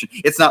of admission,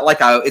 it's not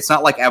like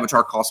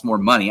Avatar costs more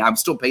money. I'm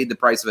still paid the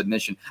price of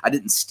admission. I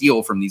didn't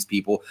steal from these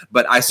people,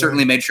 but I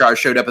certainly made sure I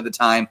showed up at the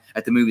time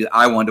at the movie that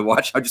I wanted to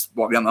watch. I just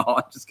walk down the hall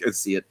and just go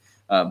see it.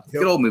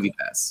 Good old Movie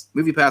Pass,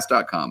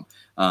 moviepass.com.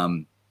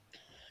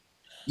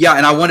 Yeah,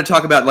 and I want to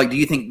talk about, like, do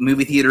you think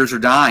movie theaters are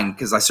dying?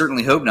 Because I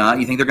certainly hope not.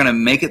 You think they're going to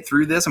make it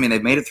through this? I mean,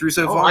 they've made it through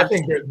so far. I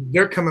think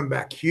they're coming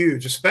back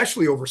huge,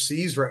 especially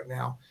overseas right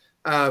now.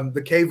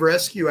 The Cave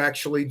Rescue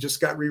actually just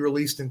got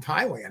re-released in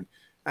Thailand.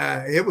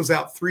 It was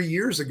out 3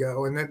 years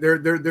ago, and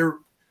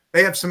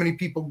they have so many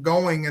people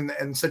going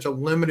and such a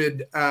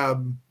limited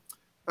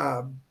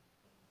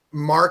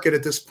market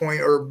at this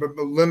point, or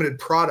a limited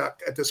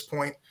product at this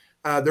point.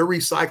 They're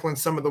recycling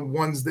some of the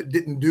ones that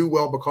didn't do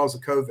well because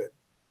of COVID.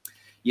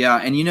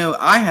 Yeah, and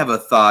I have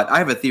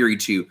a theory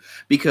too,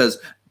 because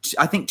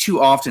I think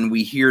too often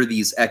we hear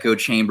these echo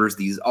chambers,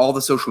 all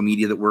the social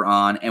media that we're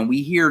on, and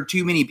we hear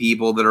too many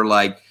people that are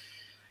like,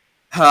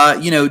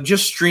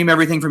 just stream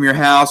everything from your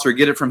house or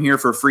get it from here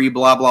for free,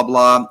 blah, blah,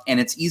 blah. And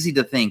it's easy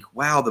to think,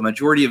 wow, the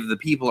majority of the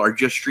people are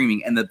just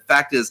streaming. And the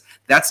fact is,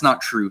 that's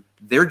not true.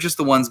 They're just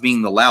the ones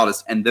being the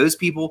loudest. And those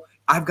people,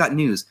 I've got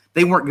news.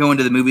 They weren't going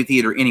to the movie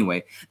theater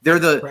anyway. They're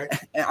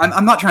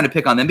I'm not trying to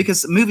pick on them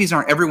because movies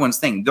aren't everyone's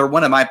thing. They're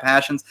one of my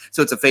passions.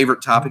 So it's a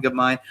favorite topic of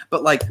mine.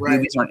 But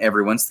movies aren't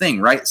everyone's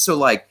thing, right?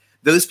 So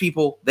those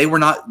people, they were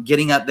not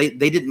getting up. They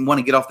didn't want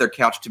to get off their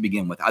couch to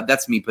begin with.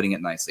 That's me putting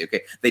it nicely.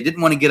 Okay. They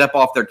didn't want to get up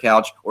off their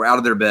couch or out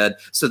of their bed.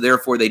 So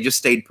therefore they just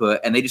stayed put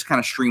and they just kind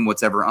of stream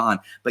what's ever on.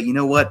 But you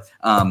know what?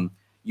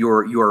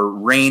 Your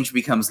range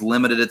becomes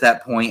limited at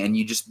that point and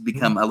you just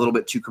become a little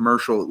bit too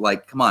commercial.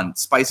 Come on,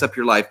 spice up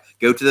your life,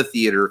 go to the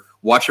theater,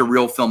 watch a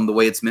real film the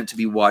way it's meant to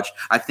be watched.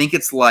 I think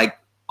it's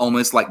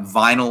almost like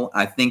vinyl.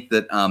 I think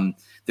that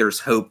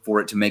there's hope for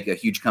it to make a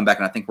huge comeback.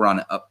 And I think we're on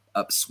an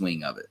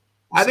upswing of it.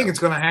 I think it's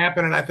going to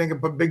happen, and I think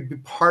a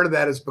big part of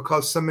that is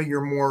because some of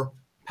your more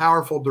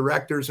powerful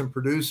directors and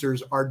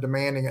producers are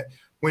demanding it.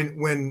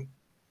 When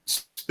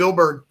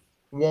Spielberg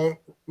won't,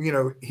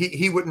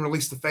 he wouldn't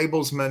release The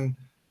Fablesman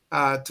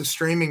to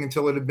streaming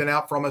until it had been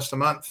out for almost a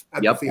month.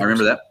 Yep, I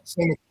remember that.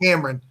 Same with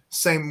Cameron,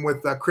 same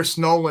with Chris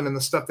Nolan and the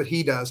stuff that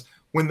he does.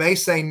 When they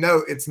say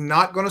no, it's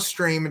not going to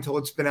stream until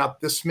it's been out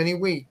this many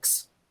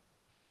weeks.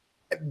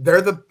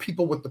 They're the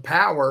people with the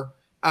power.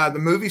 The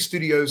movie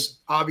studios,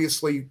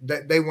 obviously,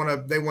 they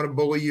want to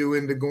bully you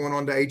into going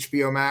on to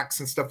HBO Max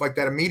and stuff like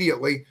that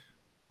immediately.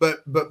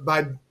 But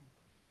by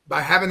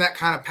having that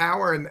kind of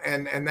power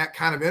and that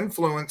kind of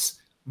influence,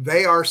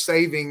 they are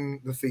saving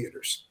the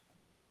theaters.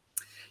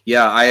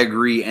 Yeah, I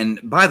agree. And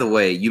by the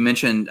way, you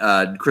mentioned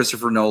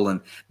Christopher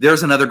Nolan.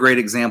 There's another great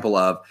example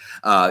of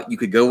you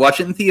could go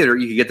watch it in theater,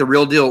 you could get the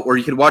real deal, or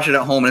you could watch it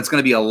at home, and it's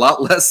going to be a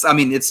lot less. I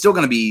mean, it's still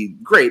going to be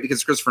great because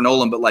it's Christopher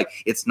Nolan, but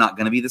it's not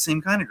going to be the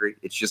same kind of great.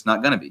 It's just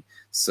not going to be.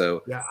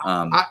 So yeah,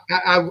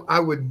 I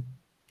would.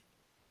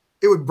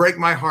 It would break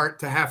my heart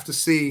to have to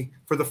see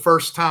for the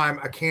first time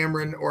a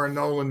Cameron or a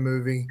Nolan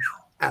movie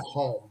at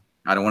home.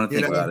 I don't want to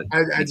think about it.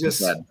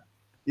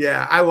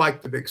 I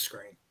like the big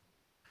screen.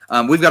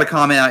 We've got a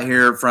comment out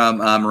here from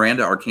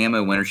Miranda, our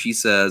camo winner. She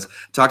says,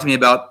 talk to me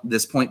about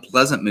this Point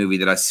Pleasant movie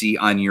that I see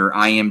on your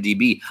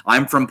IMDb.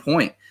 I'm from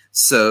Point.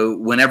 So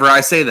whenever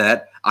I say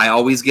that, I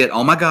always get,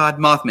 oh my God,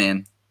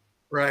 Mothman.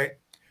 Right.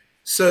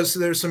 So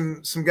there's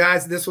some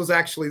guys, this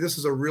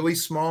is a really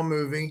small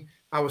movie.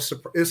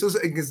 This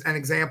is an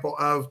example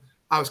of,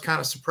 I was kind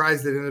of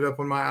surprised it ended up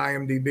on my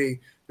IMDb.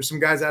 There's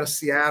some guys out of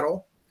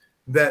Seattle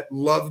that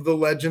love the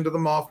legend of the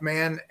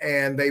Mothman,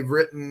 and they've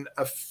written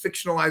a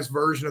fictionalized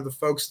version of the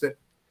folks that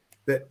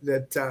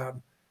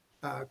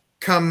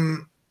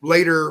come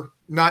later,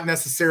 not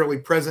necessarily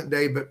present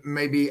day, but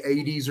maybe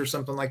 80s or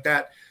something like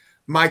that.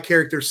 My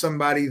character is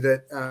somebody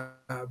that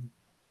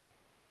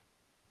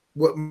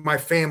what my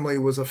family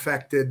was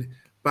affected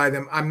by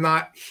them. I'm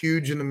not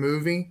huge in the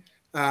movie.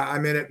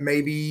 I'm in it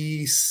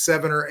maybe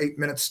 7 or 8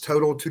 minutes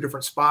total, 2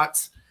 different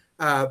spots.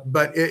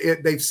 But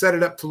they've set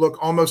it up to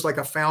look almost like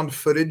a found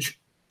footage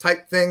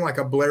type thing, like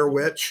a Blair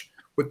Witch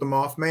with the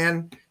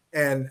Mothman.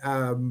 And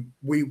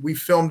we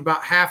filmed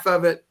about half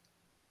of it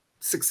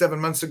 6-7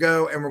 months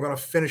ago, and we're going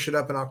to finish it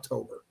up in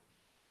October.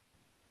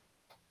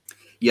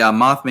 Yeah,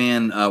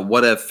 Mothman,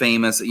 what a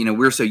famous,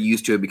 we're so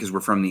used to it because we're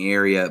from the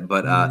area,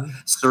 but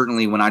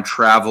certainly when I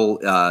travel,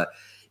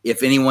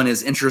 if anyone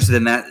is interested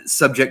in that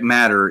subject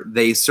matter,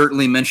 they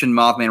certainly mention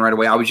Mothman right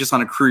away. I was just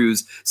on a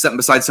cruise, sitting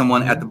beside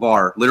someone at the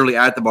bar, literally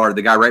at the bar,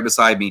 the guy right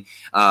beside me.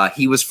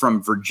 He was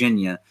from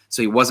Virginia,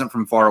 so he wasn't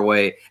from far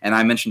away. And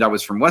I mentioned I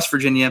was from West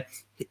Virginia.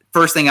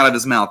 First thing out of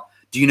his mouth,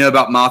 do you know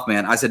about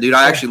Mothman? I said, dude,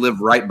 I actually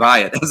live right by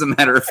it, as a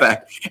matter of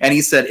fact. And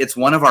he said, it's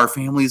one of our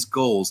family's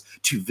goals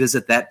to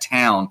visit that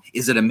town.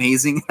 Is it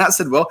amazing? And I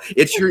said, well,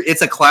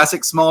 it's a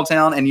classic small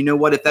town. And you know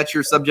what? If that's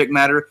your subject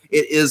matter,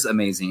 it is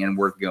amazing and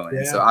worth going.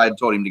 Yeah. So I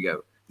told him to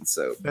go.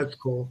 So that's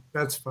cool.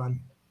 That's fun.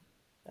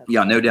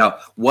 Yeah, no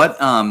doubt.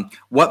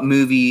 What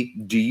movie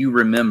do you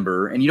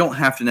remember? And you don't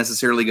have to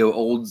necessarily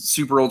go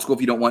super old school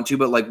if you don't want to,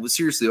 but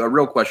seriously, a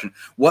real question.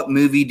 What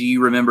movie do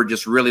you remember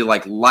just really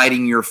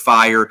lighting your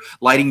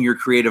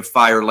creative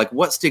fire?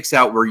 What sticks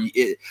out where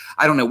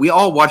I don't know. We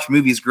all watch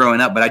movies growing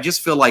up, but I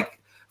just feel like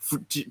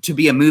to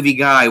be a movie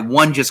guy,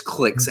 one just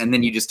clicks and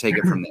then you just take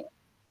it from there.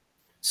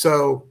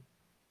 So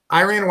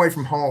I ran away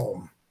from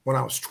home when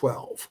I was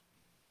 12.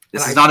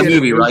 This is not a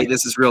movie, right?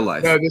 This is real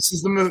life. No, this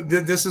is the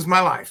movie. This is my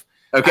life.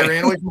 Okay. I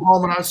ran away from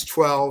home when I was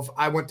 12.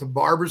 I went to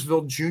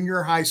Barbersville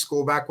Junior High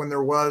School back when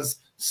there was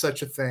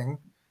such a thing.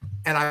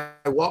 And I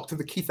walked to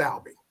the Keith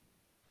Albee.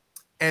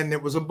 And it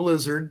was a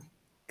blizzard.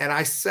 And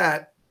I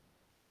sat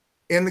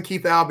in the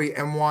Keith Albee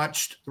and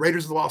watched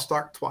Raiders of the Lost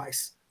Ark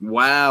twice.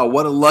 Wow,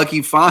 what a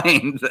lucky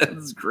find.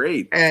 That's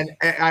great. And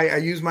I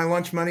used my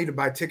lunch money to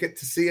buy a ticket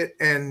to see it.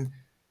 And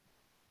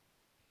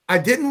I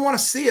didn't want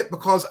to see it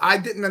because I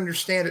didn't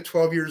understand at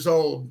 12 years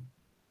old.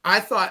 I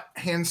thought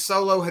Han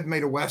Solo had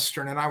made a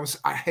Western, and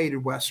I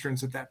hated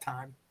Westerns at that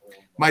time.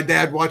 My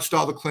dad watched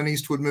all the Clint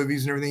Eastwood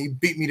movies and everything. He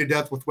beat me to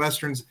death with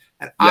Westerns.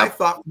 And I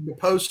thought from the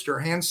poster,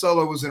 Han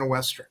Solo was in a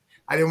Western.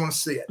 I didn't want to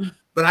see it.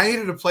 but I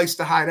needed a place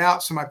to hide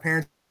out so my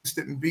parents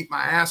didn't beat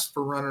my ass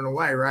for running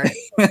away, right?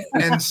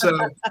 And so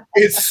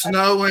it's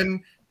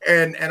snowing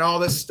and all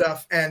this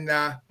stuff. And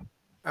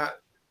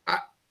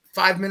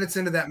 5 minutes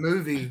into that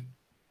movie,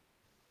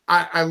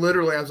 I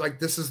was like,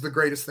 this is the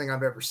greatest thing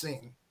I've ever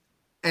seen.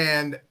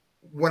 And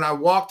when I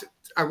walked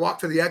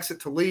to the exit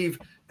to leave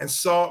and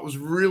saw it was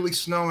really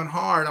snowing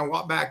hard, I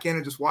walked back in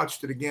and just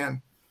watched it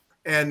again.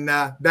 And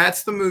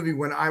that's the movie.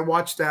 When I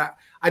watched that,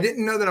 I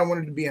didn't know that I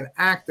wanted to be an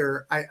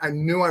actor. I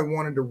knew I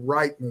wanted to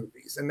write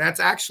movies. And that's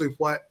actually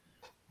what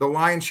the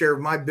lion's share of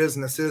my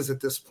business is at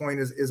this point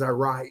is I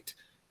write.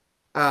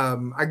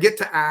 I get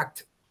to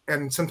act,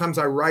 and sometimes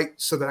I write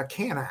so that I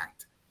can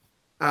act,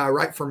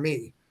 write for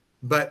me.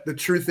 But the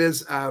truth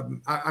is,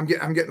 I'm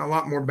getting a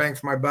lot more bang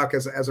for my buck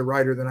as a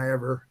writer than I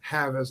ever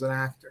have as an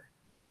actor.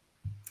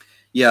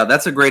 Yeah,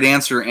 that's a great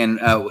answer. And,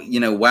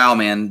 wow,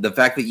 man, the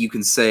fact that you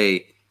can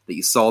say that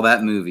you saw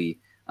that movie,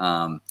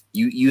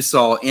 you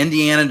saw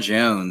Indiana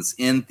Jones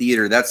in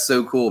theater. That's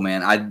so cool,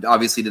 man. I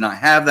obviously did not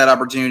have that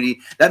opportunity.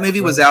 That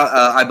movie was out,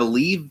 I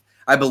believe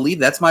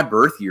that's my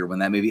birth year when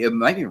that movie, it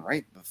might be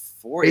right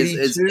before.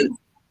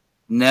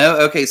 No?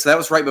 Okay, so that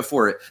was right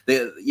before it.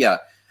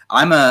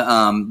 I'm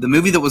the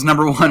movie that was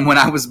number one when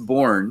I was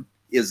born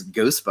is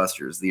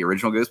Ghostbusters, the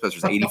original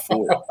Ghostbusters,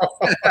 84.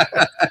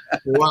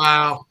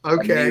 Wow.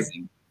 Okay.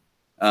 Amazing.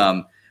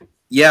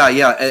 Yeah.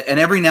 And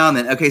every now and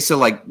then, okay, so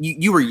like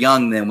you were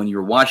young then when you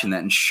were watching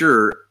that, and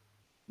sure,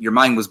 your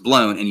mind was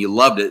blown and you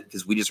loved it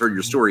because we just heard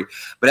your story.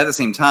 But at the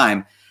same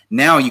time,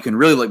 now you can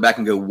really look back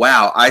and go,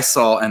 wow, I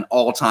saw an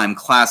all-time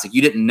classic.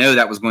 You didn't know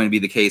that was going to be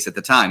the case at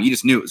the time. You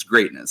just knew it was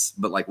greatness,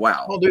 but like,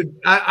 wow. Well, dude,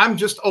 I'm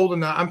just old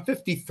enough. I'm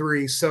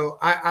 53. So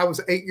I was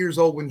 8 years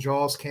old when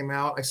Jaws came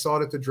out. I saw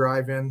it at the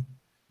drive-in.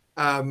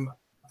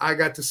 I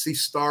got to see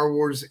Star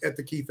Wars at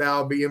the Keith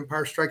Albee,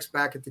 Empire Strikes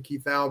Back at the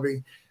Keith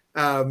Albee.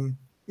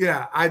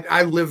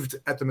 I lived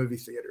at the movie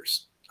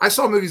theaters. I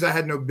saw movies I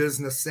had no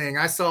business seeing.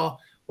 I saw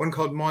one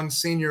called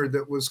Monsignor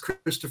that was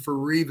Christopher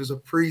Reeve as a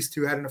priest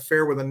who had an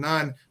affair with a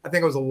nun. I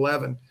think I was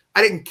 11.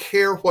 I didn't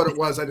care what it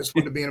was. I just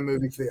wanted to be in a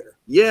movie theater.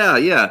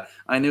 Yeah.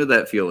 I knew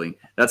that feeling.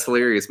 That's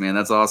hilarious, man.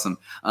 That's awesome.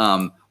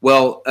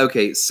 Well,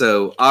 okay.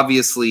 So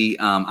obviously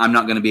I'm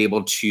not going to be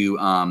able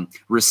to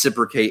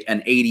reciprocate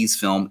an 80s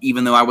film,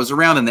 even though I was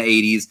around in the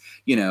 80s,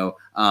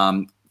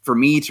 for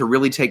me to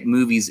really take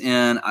movies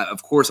in.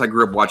 Of course, I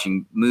grew up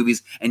watching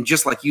movies. And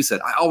just like you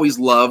said, I always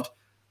loved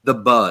the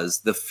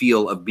buzz, the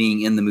feel of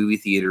being in the movie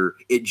theater.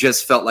 It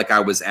just felt like I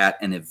was at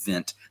an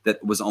event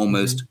that was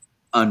almost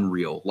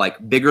unreal,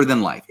 like bigger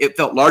than life. It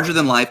felt larger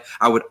than life.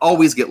 I would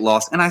always get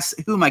lost. And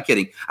who am I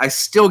kidding? I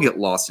still get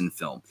lost in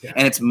film. Yeah.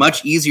 And it's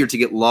much easier to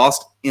get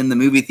lost in the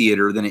movie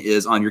theater than it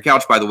is on your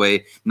couch, by the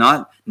way.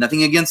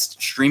 Nothing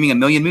against streaming a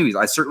million movies.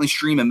 I certainly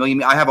stream a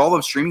million. I have all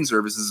those streaming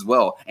services as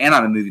well. And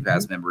I'm a Movie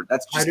Pass member.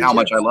 That's just how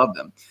much I love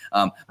them.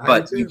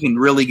 But you can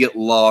really get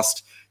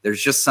lost.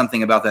 There's just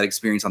something about that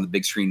experience on the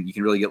big screen. You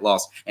can really get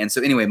lost. And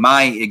so anyway,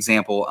 my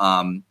example,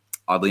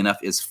 oddly enough,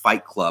 is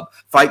Fight Club.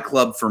 Fight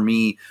Club for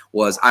me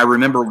was, I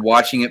remember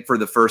watching it for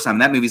the first time.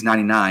 That movie's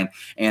 99.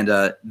 And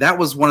that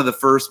was one of the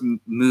first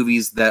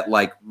movies that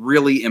like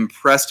really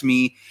impressed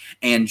me.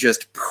 And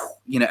just,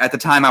 at the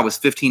time I was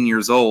 15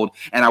 years old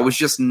and I was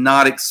just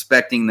not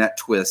expecting that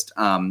twist.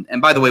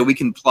 And by the way, we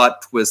can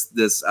plot twist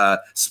this,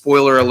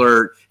 spoiler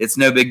alert. It's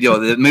no big deal.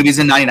 The movie's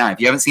in 99. If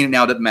you haven't seen it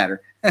now, it doesn't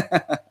matter.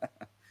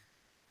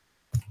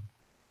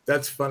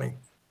 That's funny.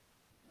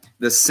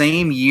 The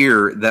same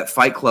year that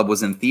Fight Club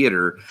was in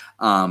theater,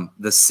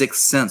 The Sixth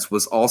Sense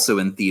was also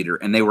in theater,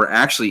 and they were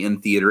actually in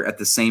theater at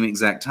the same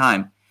exact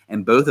time.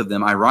 And both of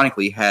them,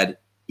 ironically, had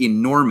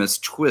enormous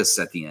twists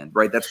at the end,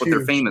 right? That's what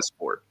they're famous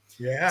for.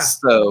 Yeah.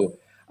 So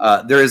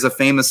there is a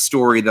famous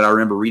story that I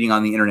remember reading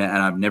on the internet, and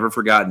I've never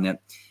forgotten it.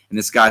 And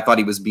this guy thought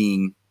he was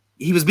being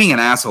an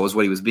asshole is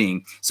what he was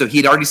being. So he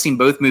had already seen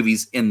both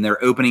movies in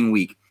their opening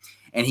week.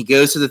 And he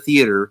goes to the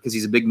theater because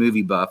he's a big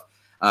movie buff.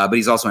 But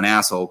he's also an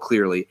asshole,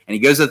 clearly. And he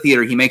goes to the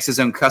theater. He makes his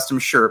own custom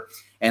shirt.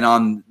 And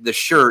on the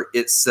shirt,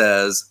 it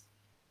says,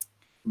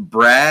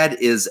 Brad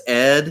is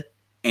Ed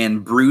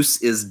and Bruce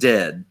is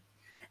dead.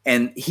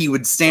 And he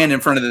would stand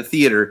in front of the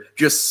theater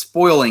just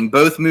spoiling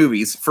both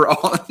movies for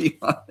all of you.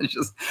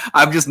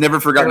 I've just never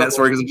forgotten that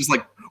story because I'm just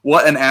like,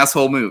 what an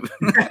asshole move.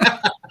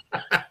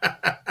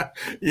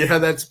 Yeah,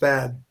 that's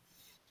bad.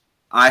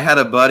 I had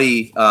a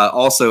buddy,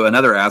 also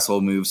another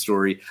asshole move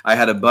story. I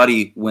had a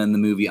buddy when the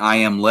movie I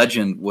Am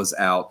Legend was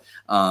out.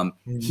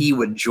 He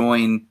would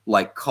join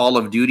like Call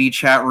of Duty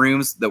chat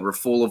rooms that were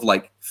full of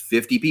like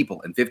 50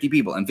 people and 50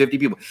 people and 50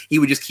 people. He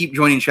would just keep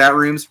joining chat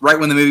rooms right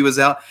when the movie was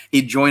out.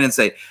 He'd join and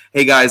say,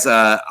 hey guys,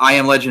 I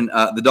Am Legend,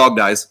 the dog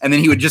dies. And then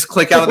he would just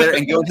click out of there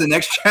and go to the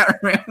next chat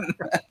room.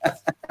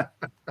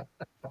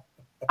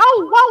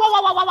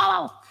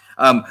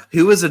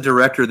 Who is a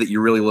director that you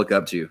really look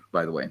up to,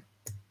 by the way?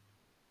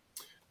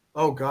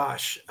 Oh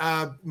gosh,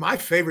 my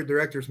favorite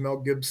director is Mel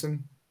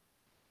Gibson.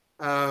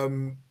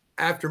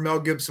 After Mel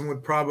Gibson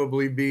would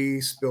probably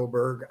be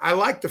Spielberg. I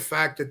like the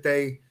fact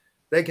that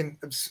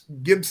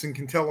Gibson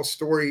can tell a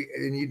story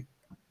and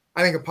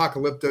I think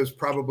Apocalypto is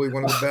probably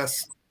one of the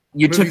best.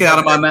 You took it out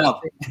of my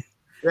mouth.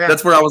 Yeah.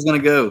 That's where I was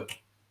going to go.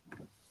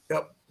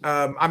 Yep.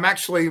 I'm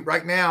actually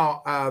right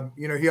now,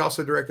 he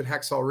also directed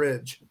Hacksaw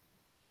Ridge.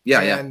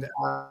 And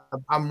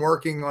I'm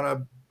working on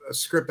a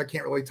script I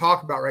can't really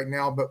talk about right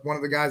now, but one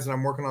of the guys that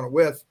I'm working on it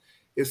with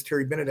is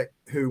Terry Benedict,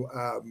 who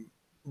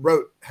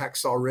wrote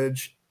Hacksaw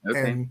Ridge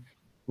and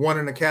won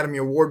an Academy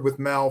Award with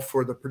Mel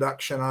for the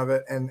production of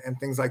it and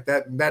things like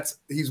that. And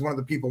he's one of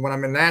the people when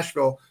I'm in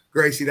Nashville,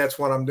 Gracie, that's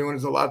what I'm doing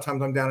is a lot of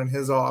times I'm down in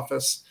his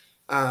office.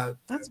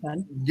 That's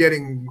fun.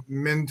 Getting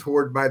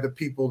mentored by the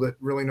people that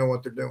really know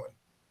what they're doing.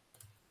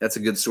 That's a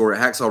good story.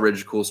 Hacksaw Ridge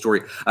is a cool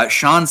story.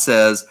 Sean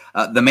says,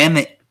 the man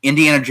that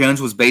Indiana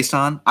Jones was based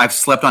on, I've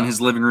slept on his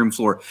living room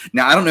floor.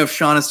 Now, I don't know if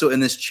Sean is still in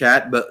this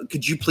chat, but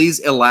could you please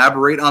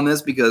elaborate on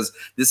this? Because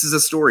this is a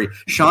story.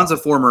 Sean's a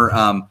former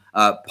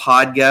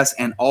pod guest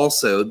and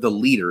also the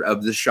leader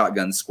of the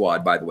Shotgun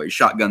Squad, by the way,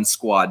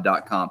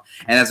 shotgunsquad.com.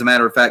 And as a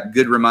matter of fact,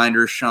 good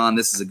reminder, Sean,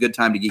 this is a good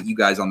time to get you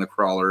guys on the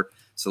crawler.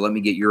 So let me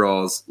get your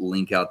all's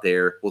link out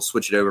there. We'll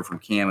switch it over from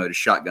Camo to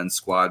Shotgun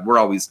Squad. We're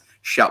always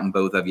shouting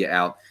both of you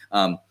out.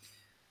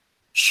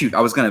 Shoot,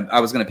 I was gonna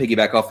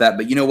piggyback off that,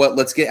 but you know what?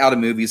 Let's get out of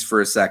movies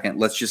for a second.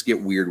 Let's just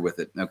get weird with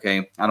it,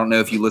 okay? I don't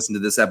know if you listened to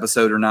this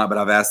episode or not, but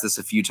I've asked this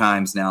a few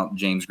times now.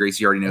 James,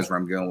 Gracie already knows where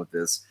I'm going with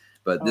this,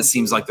 but this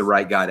seems like the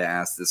right guy to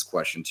ask this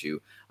question to.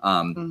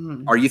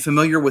 Are you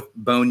familiar with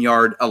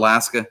Boneyard,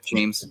 Alaska,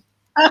 James?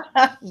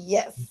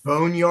 Yes.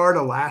 Boneyard,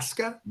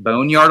 Alaska?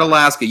 Boneyard,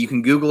 Alaska. You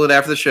can Google it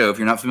after the show if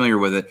you're not familiar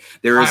with it.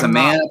 There is a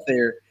man up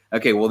there.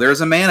 Okay, well,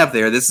 there's a man up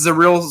there. This is a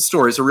real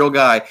story. It's a real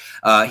guy.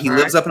 He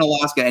lives up in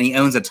Alaska, and he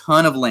owns a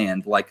ton of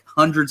land, like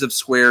hundreds of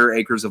square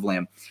acres of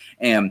land.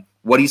 And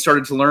what he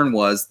started to learn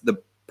was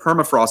the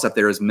permafrost up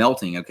there is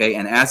melting, okay?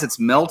 And as it's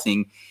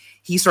melting,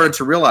 he started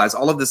to realize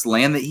all of this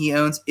land that he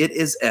owns, it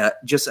is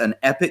just an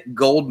epic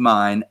gold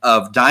mine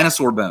of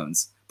dinosaur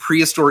bones,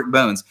 prehistoric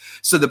bones.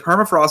 So the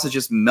permafrost is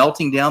just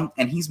melting down,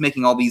 and he's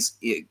making all these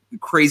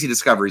crazy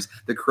discoveries.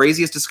 The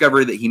craziest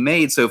discovery that he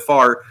made so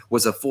far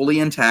was a fully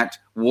intact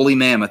woolly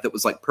mammoth that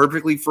was like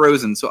perfectly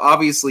frozen. So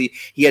obviously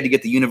he had to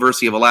get the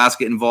University of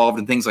Alaska involved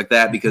and things like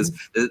that because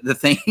the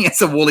thing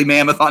is a woolly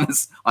mammoth on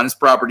his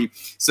property.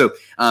 So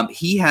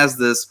he has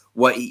this,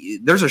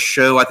 there's a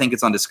show, I think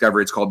it's on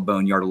Discovery. It's called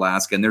Boneyard,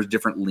 Alaska. And there's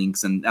different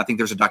links. And I think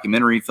there's a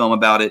documentary film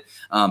about it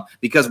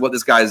because what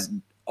this guy's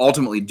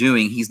ultimately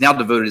doing, he's now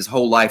devoted his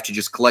whole life to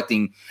just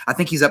collecting. I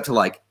think he's up to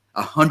like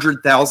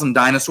 100,000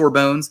 dinosaur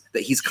bones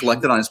that he's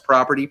collected on his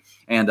property.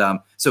 And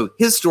so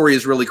his story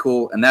is really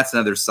cool. And that's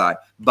another side.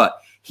 But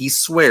he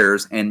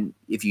swears, and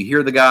if you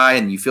hear the guy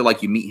and you feel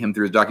like you meet him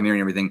through his documentary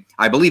and everything,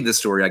 I believe this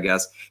story, I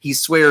guess. He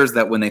swears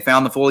that when they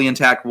found the fully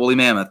intact woolly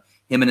mammoth,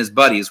 him and his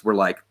buddies were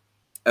like,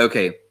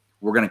 okay,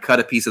 we're going to cut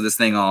a piece of this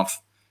thing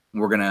off.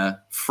 And we're going to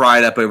fry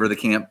it up over the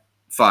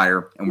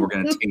campfire, and we're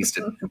going to taste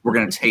it. We're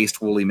going to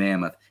taste woolly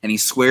mammoth. And he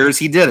swears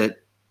he did it.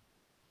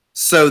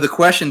 So the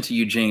question to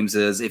you, James,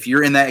 is if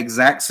you're in that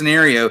exact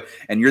scenario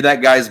and you're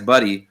that guy's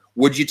buddy,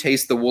 would you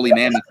taste the woolly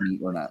mammoth meat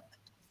or not?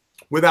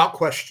 Without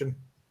question.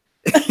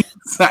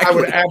 Exactly. I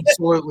would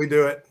absolutely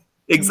do it.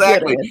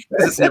 Exactly.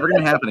 It's never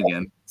going to happen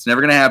again. It's never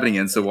going to happen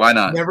again. So why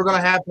not? Never going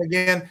to happen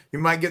again. You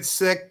might get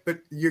sick, but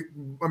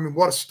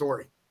what a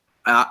story.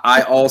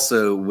 I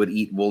also would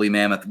eat woolly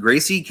mammoth.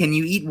 Gracie, can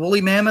you eat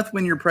woolly mammoth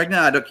when you're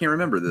pregnant? I can't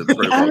remember the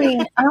protocol. I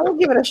mean, I will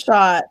give it a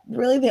shot.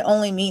 Really, the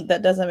only meat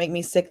that doesn't make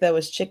me sick though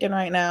is chicken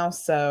right now,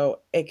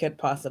 so it could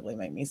possibly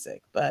make me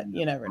sick. But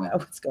you never know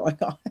what's going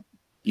on.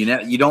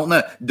 You don't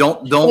know.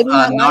 Don't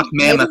knock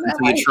mammoth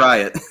until you try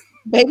it.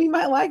 Baby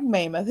might like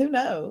mammoth. Who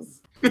knows?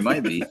 You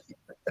might be.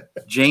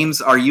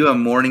 James, are you a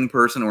morning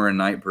person or a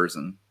night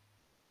person?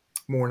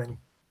 Morning.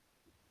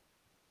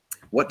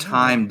 What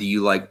time do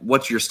you like?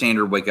 What's your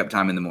standard wake up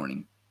time in the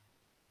morning?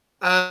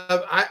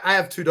 I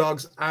have two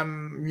dogs.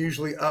 I'm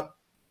usually up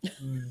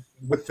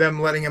with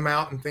them, letting them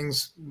out and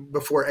things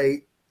before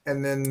 8.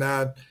 And then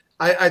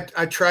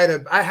I try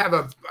to.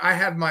 I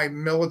have my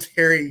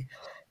military.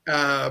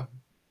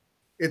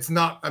 It's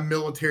not a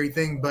military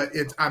thing, but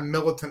I'm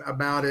militant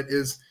about it.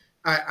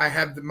 I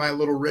have my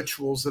little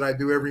rituals that I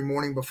do every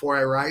morning before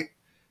I write,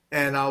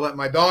 and I'll let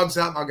my dogs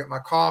out and I'll get my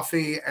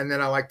coffee, and then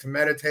I like to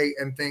meditate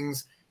and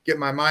things. Get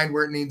my mind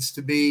where it needs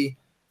to be.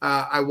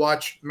 I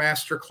watch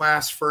master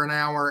class for an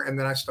hour, and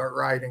then I start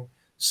writing.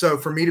 So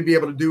for me to be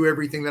able to do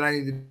everything that I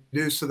need to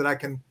do so that I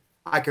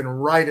can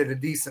write at a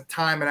decent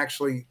time and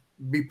actually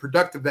be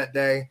productive that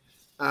day,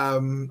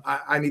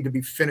 I need to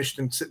be finished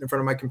and sitting in front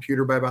of my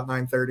computer by about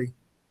 9:30.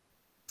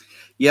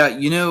 Yeah,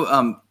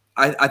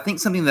 I think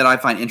something that I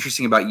find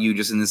interesting about you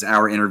just in this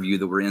hour interview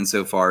that we're in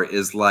so far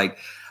is like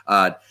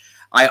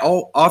I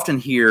often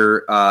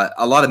hear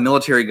a lot of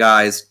military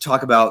guys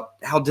talk about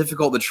how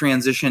difficult the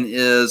transition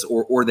is,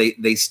 or they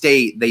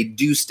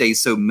do stay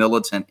so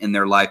militant in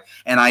their life.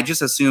 And I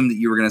just assumed that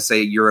you were going to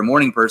say you're a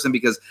morning person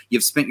because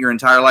you've spent your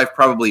entire life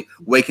probably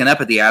waking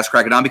up at the ass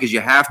crack of dawn because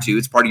you have to.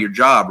 It's part of your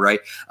job, right?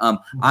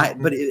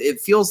 But it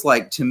feels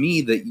like to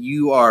me that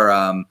you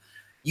are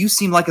you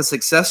seem like a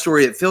success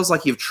story. It feels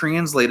like you've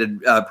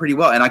translated pretty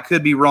well. And I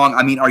could be wrong.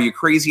 I mean, are you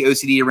crazy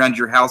OCD around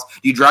your house?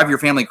 Do you drive your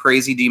family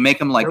crazy? Do you make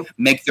them like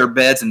make their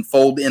beds and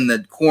fold in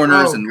the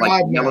corners and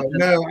like yell at them?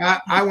 No,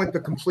 I went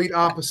the complete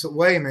opposite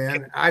way,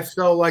 man. I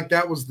felt like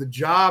that was the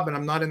job, and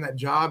I'm not in that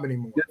job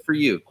anymore. Good for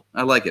you.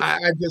 I like it.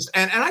 I just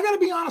and I got to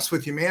be honest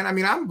with you, man. I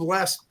mean, I'm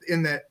blessed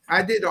in that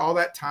I did all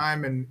that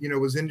time, and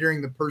was in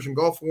during the Persian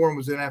Gulf War and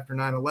was in after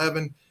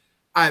 9/11.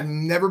 I've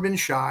never been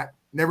shot,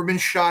 never been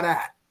shot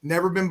at.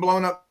 Never been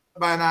blown up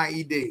by an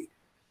IED.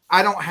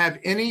 I don't have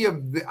any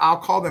of the, I'll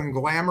call them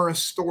glamorous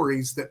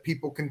stories that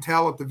people can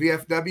tell at the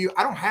VFW.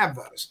 I don't have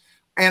those.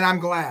 And I'm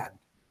glad.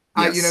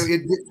 Yes.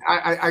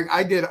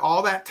 I did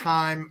all that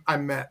time. I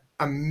met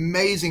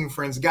amazing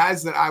friends,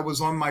 guys that I was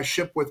on my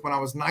ship with when I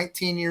was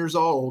 19 years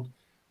old.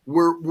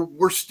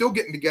 We're still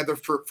getting together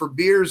for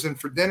beers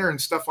and for dinner and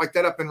stuff like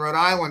that up in Rhode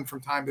Island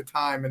from time to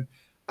time. And,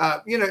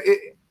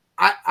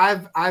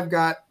 I've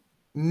got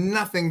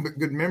nothing but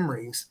good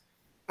memories.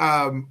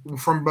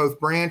 From both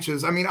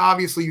branches. I mean,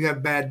 obviously you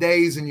have bad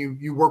days and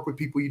you work with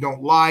people you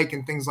don't like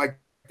and things like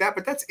that,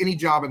 but that's any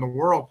job in the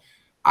world.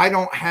 I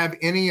don't have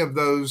any of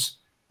those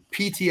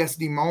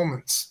PTSD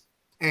moments.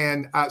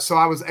 And so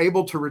I was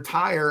able to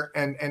retire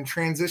and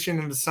transition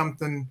into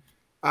something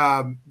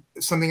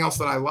else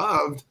that I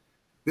loved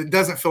that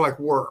doesn't feel like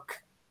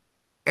work.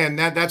 And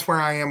that's where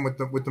I am with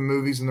the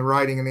movies and the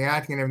writing and the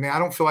acting and everything. I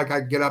don't feel like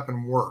I get up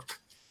and work.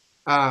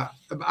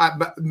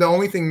 But the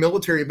only thing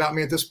military about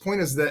me at this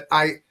point is that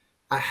I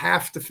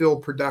have to feel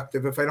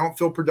productive. If I don't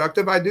feel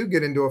productive, I do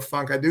get into a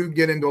funk. I do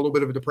get into a little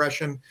bit of a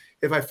depression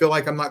if I feel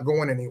like I'm not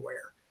going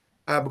anywhere.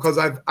 Because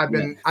I've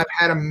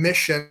had a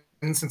mission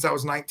since I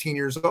was 19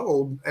 years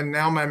old, and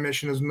now my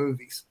mission is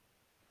movies.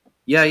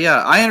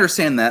 Yeah, I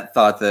understand that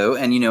thought though,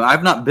 and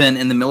I've not been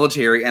in the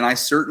military, and I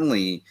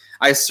certainly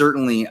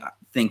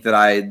think that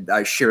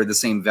I share the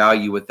same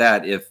value with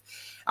that. If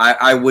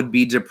I would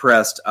be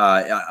depressed.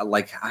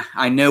 Like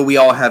I know we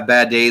all have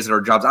bad days at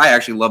our jobs. I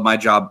actually love my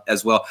job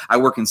as well. I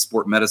work in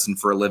sport medicine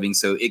for a living,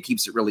 so it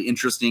keeps it really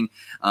interesting.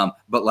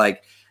 But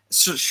like,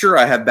 sure,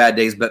 I have bad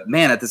days, but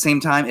man, at the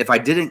same time, if I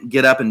didn't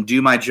get up and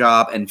do my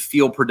job and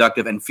feel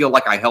productive and feel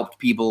like I helped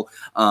people,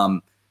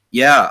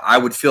 I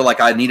would feel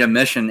like I need a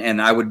mission, and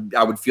I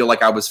would feel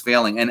like I was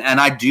failing. And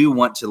I do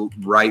want to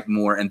write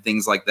more and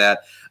things like that.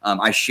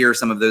 I share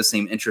some of those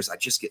same interests. I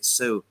just get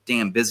so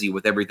damn busy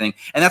with everything.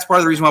 And that's part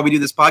of the reason why we do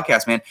this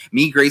podcast, man.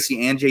 Me,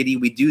 Gracie, and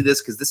JD, we do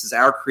this because this is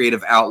our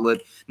creative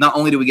outlet. Not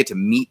only do we get to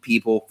meet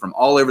people from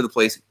all over the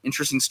place,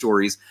 interesting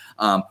stories,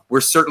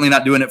 we're certainly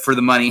not doing it for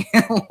the money.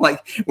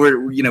 Like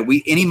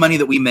any money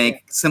that we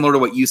make, similar to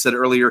what you said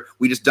earlier,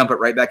 we just dump it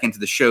right back into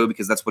the show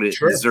because that's what it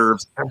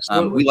deserves.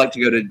 We like to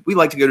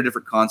go to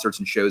different concerts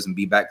and shows and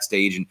be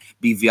backstage and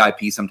be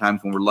VIP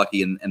sometimes when we're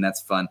lucky, and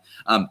that's fun.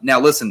 Now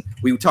listen,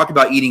 we talked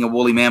about eating a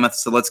woolly mammoth,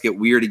 so let's get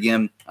weird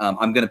again.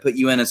 I'm going to put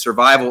you in a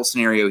survival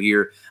scenario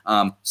here.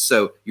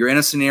 So you're in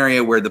a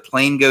scenario where the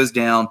plane goes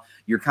down.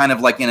 You're kind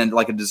of like in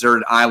a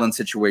deserted island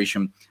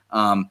situation.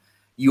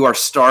 You are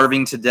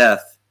starving to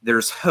death.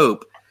 There's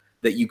hope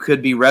that you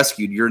could be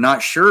rescued. You're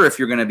not sure if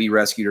you're going to be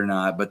rescued or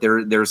not, but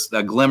there's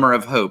a glimmer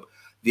of hope.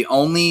 The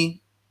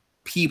only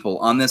people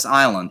on this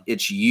island,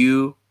 it's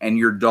you and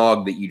your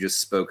dog that you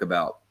just spoke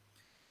about.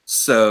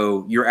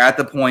 So you're at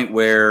the point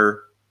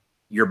where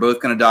you're both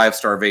going to die of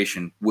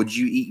starvation. Would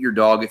you eat your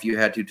dog if you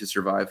had to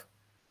survive?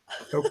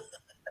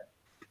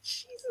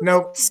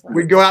 Nope.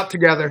 We'd go out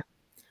together.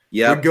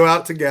 Yeah, we'd go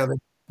out together.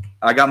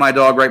 I got my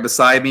dog right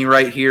beside me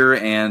right here,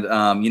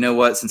 and you know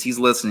what? Since he's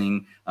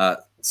listening,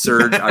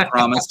 Serge, I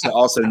promise to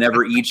also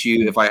never eat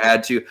you if I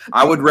had to.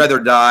 I would rather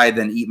die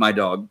than eat my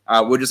dog.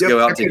 We'll just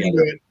go out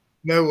together.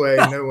 No way,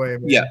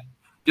 man. Yeah,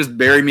 just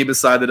bury me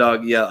beside the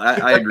dog. Yeah,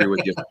 I agree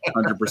with you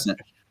 100%.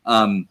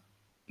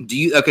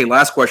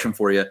 Last question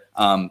for you,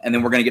 and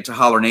then we're going to get to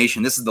Holler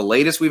Nation. This is the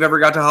latest we've ever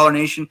got to Holler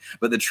Nation,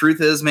 but the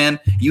truth is, man,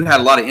 you had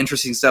a lot of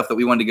interesting stuff that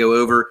we wanted to go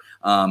over.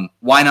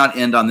 Why not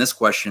end on this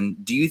question?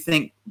 Do you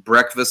think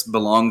breakfast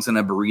belongs in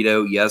a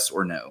burrito, yes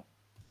or no?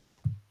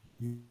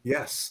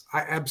 Yes,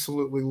 I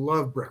absolutely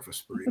love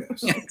breakfast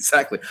burritos.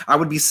 Exactly. I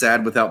would be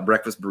sad without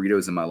breakfast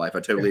burritos in my life. I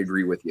totally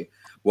agree with you.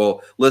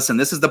 Well, listen,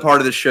 this is the part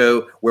of the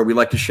show where we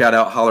like to shout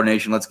out Holler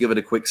Nation. Let's give it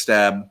a quick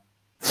stab.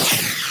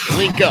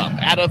 Link up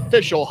at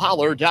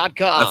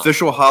officialholler.com.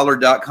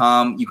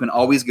 Officialholler.com. You can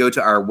always go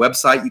to our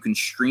website. You can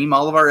stream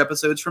all of our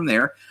episodes from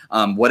there.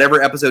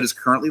 Whatever episode is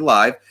currently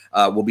live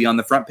will be on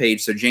the front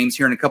page. So, James,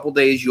 here in a couple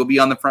days, you'll be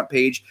on the front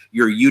page.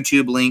 Your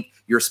YouTube link,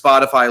 your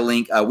Spotify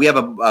link. We have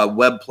a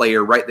web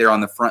player right there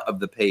on the front of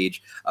the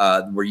page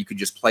where you could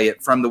just play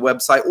it from the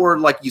website. Or,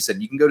 like you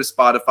said, you can go to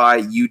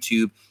Spotify,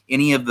 YouTube,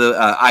 any of the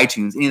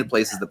iTunes, any of the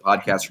places the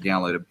podcasts are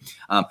downloaded.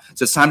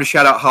 So it's time to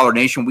shout out Holler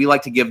Nation. We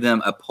like to give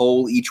them a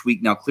poll each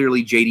week. Now,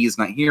 clearly, JD is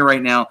not here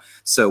right now,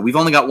 so we've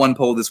only got one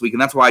poll this week,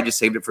 and that's why I just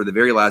saved it for the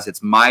very last.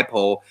 It's my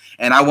poll,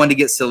 and I wanted to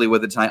get silly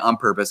with it tonight on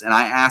purpose, and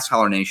I asked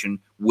Holler Nation,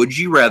 would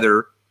you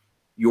rather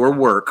your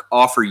work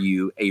offer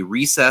you a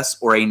recess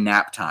or a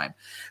nap time?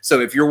 So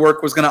if your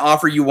work was going to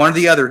offer you one or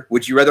the other,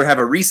 would you rather have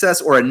a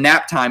recess or a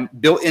nap time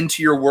built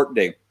into your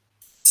workday?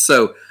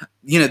 So,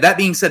 that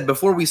being said,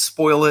 before we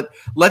spoil it,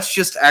 let's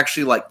just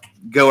actually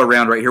go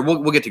around right here.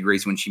 We'll get to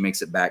Gracie when she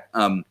makes it back.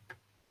 I'm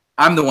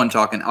the one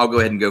talking. I'll go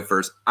ahead and go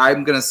first.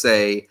 I'm going to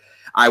say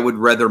I would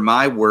rather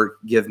my work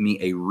give me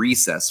a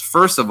recess.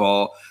 First of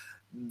all,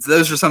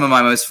 those are some of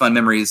my most fun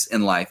memories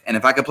in life. And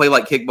if I could play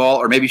kickball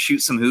or maybe shoot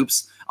some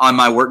hoops on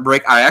my work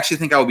break, I actually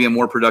think I would be a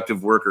more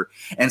productive worker.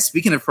 And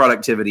speaking of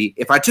productivity,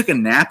 if I took a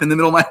nap in the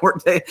middle of my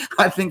workday,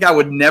 I think I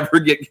would never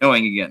get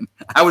going again.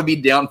 I would be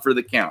down for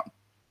the count.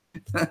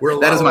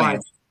 That is my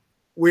answer.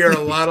 We are a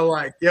lot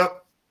alike.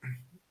 Yep,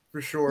 for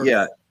sure.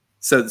 Yeah.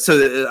 So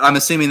I'm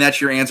assuming that's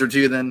your answer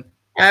too, then.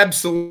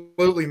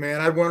 Absolutely,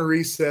 man. I'd want a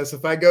recess.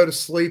 If I go to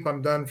sleep,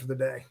 I'm done for the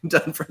day.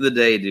 Done for the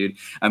day, dude.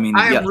 I mean,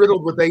 I am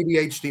riddled with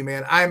ADHD,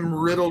 man. I'm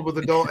riddled with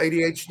adult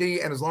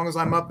ADHD, and as long as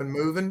I'm up and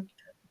moving,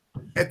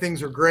 and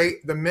things are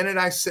great. The minute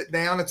I sit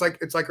down, it's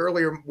like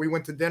earlier we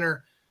went to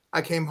dinner.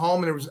 I came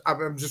home and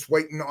I'm just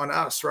waiting on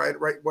us, right,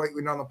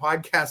 waiting on the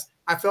podcast.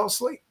 I fell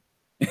asleep.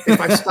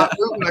 If I stop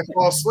moving, I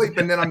fall asleep,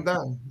 and then I'm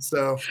done.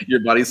 So your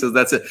body says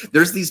that's it.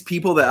 There's these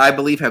people that I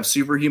believe have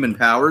superhuman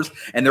powers,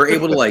 and they're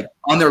able to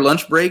on their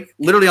lunch break,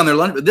 literally on their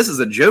lunch. This is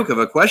a joke of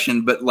a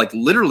question, but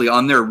literally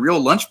on their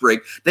real lunch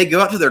break, they go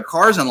out to their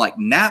cars and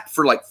nap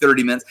for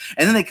 30 minutes,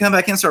 and then they come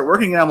back in and start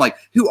working. And I'm like,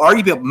 who are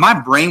you people? My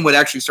brain would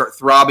actually start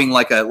throbbing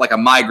like a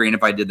migraine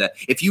if I did that.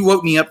 If you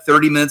woke me up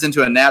 30 minutes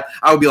into a nap,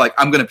 I would be like,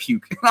 I'm gonna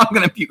puke. I'm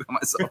gonna puke on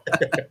myself.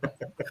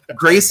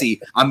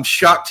 Gracie, I'm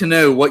shocked to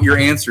know what your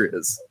answer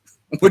is.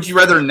 Would you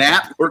rather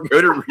nap or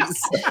go to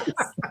recess?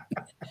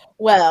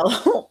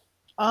 Well,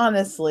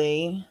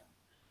 honestly,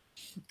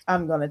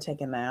 I'm going to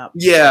take a nap.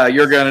 Yeah,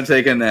 you're going to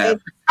take a nap.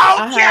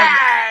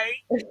 I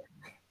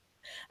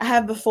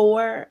have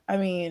before. I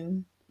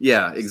mean.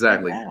 Yeah,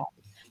 exactly. Now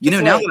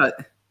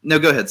that no,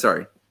 go ahead.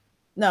 Sorry.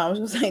 No, I was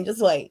just saying,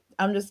 just wait.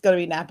 I'm just going to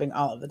be napping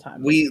all of the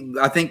time.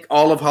 I think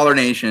all of Holler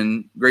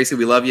Nation, Gracie,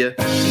 we love you.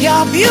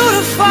 You're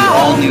beautiful. We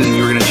all knew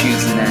you were going to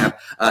choose to nap.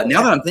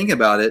 Now that I'm thinking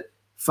about it,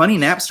 funny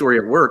nap story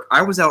at work.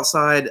 I was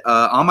outside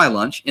on my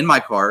lunch in my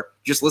car,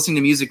 just listening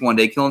to music one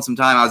day, killing some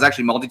time. I was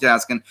actually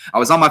multitasking. I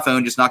was on my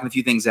phone, just knocking a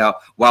few things out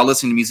while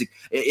listening to music.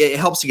 It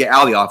helps to get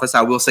out of the office.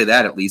 I will say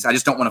that at least. I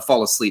just don't want to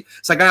fall asleep.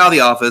 So I got out of the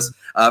office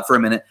for a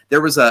minute.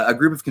 There was a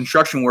group of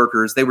construction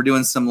workers. They were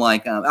doing some I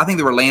think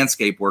they were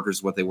landscape workers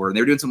is what they were. And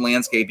they were doing some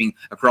landscaping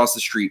across the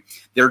street.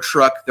 Their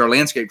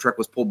landscape truck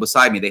was pulled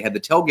beside me. They had the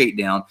tailgate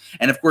down.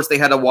 And of course they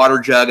had a water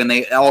jug, and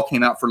they all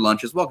came out for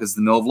lunch as well because it's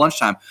the middle of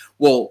lunchtime.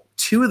 Well,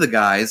 two of the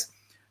guys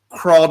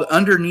crawled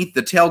underneath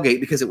the tailgate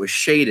because it was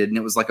shaded and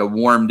it was a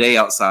warm day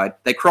outside.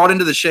 They crawled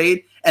into the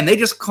shade and they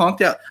just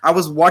conked out. I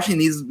was watching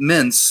these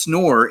men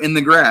snore in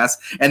the grass,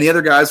 and the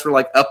other guys were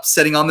up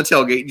sitting on the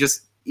tailgate,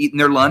 just eating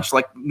their lunch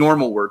like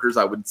normal workers,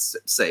 I would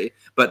say.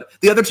 But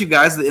the other two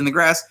guys in the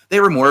grass, they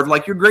were more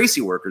of your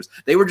Gracie workers.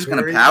 They were just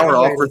going to power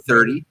off for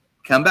 30,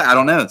 come back. I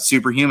don't know. It's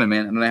superhuman,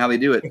 man. I don't know how they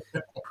do it.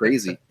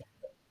 Crazy.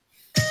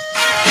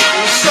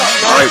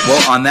 All right,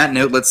 well, on that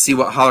note, let's see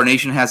what Holler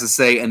Nation has to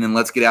say, and then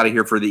let's get out of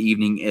here for the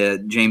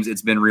evening. James,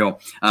 it's been real.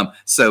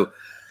 So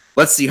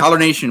let's see. Holler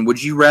Nation,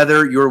 would you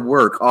rather your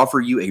work offer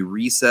you a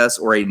recess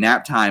or a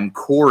nap time?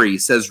 Corey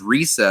says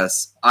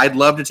recess. I'd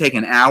love to take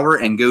an hour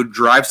and go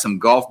drive some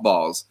golf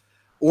balls,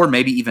 or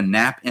maybe even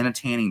nap in a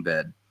tanning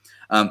bed.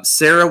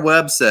 Sarah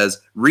Webb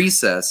says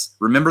recess.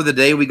 Remember the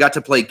day we got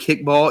to play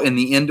kickball in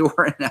the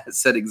indoor? And I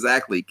said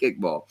exactly,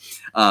 kickball.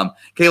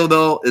 Kayla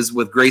Bell is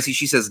with Gracie.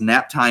 She says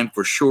nap time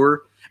for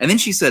sure. And then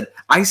she said,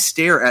 I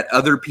stare at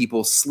other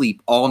people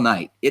sleep all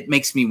night. It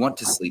makes me want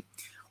to sleep.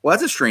 Well,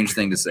 that's a strange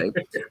thing to say.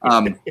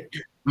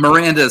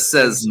 Miranda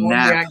says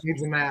nap.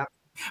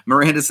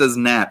 Miranda says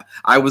nap.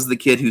 I was the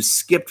kid who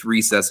skipped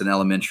recess in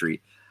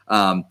elementary.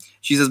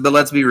 She says, but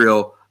let's be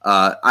real.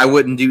 I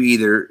wouldn't do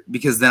either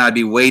because then I'd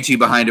be way too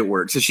behind at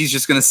work. So she's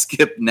just going to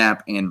skip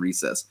nap and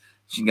recess.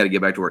 She's got to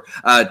get back to work.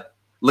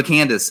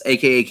 LaCandice,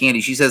 a.k.a. Candy,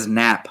 she says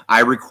nap.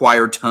 I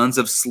require tons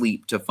of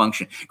sleep to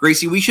function.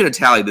 Gracie, we should have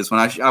tallied this one.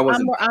 I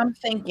wasn't. I'm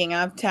thinking.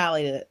 I've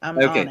tallied it. I'm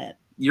on it.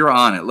 You're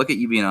on it. Look at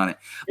you being on it.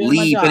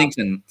 Lee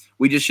Pennington,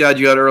 we just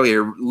shouted you out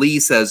earlier. Lee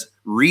says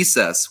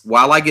recess.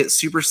 While I get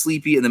super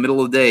sleepy in the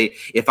middle of the day,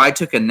 if I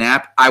took a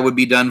nap, I would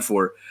be done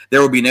for.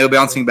 There would be no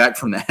bouncing back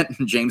from that.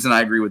 James and I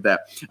agree with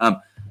that.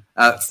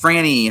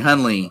 Franny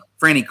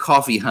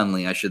Coffee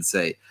Hunley, I should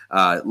say,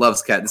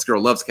 this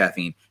girl loves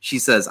caffeine. She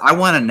says, I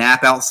want to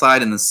nap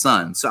outside in the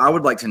sun, so I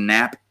would like to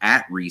nap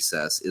at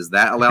recess. Is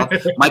that allowed?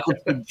 Michael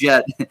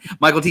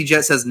T.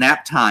 Jet says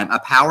nap time. A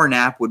power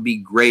nap would be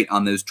great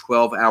on those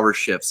 12-hour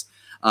shifts.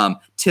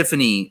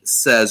 Tiffany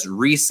says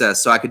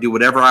recess, so I could do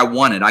whatever I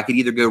wanted. I could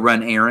either go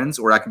run errands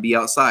or I could be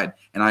outside,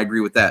 and I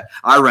agree with that.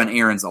 I run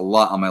errands a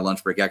lot on my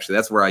lunch break. Actually,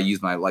 that's where I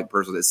use my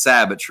personal. It's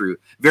sad but true.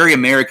 Very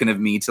American of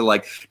me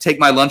to take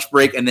my lunch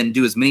break and then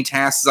do as many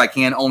tasks as I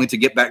can, only to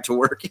get back to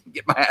work and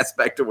get my ass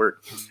back to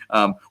work.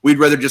 We'd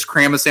rather just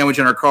cram a sandwich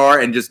in our car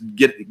and just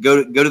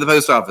go to the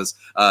post office.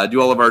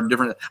 Do all of our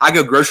different. I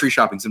go grocery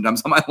shopping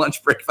sometimes on my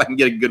lunch break if I can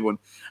get a good one.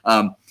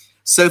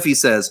 Sophie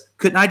says,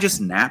 couldn't I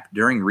just nap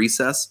during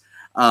recess?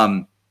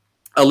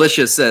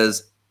 Alicia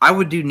says, I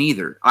would do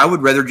neither. I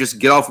would rather just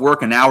get off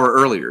work an hour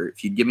earlier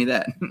if you'd give me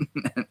that.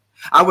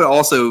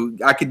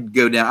 I could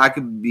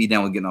be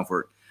down with getting off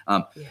work.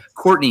 Yes.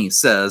 Courtney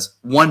says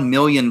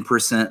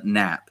 1,000,000%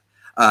 nap.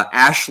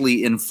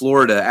 Ashley in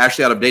Florida,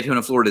 Ashley out of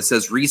Daytona, Florida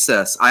says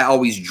recess. I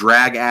always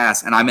drag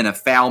ass and I'm in a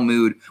foul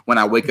mood when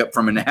I wake up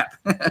from a nap.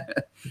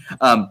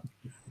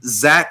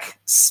 Zach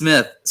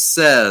Smith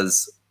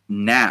says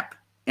nap.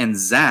 And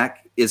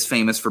Zach is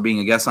famous for being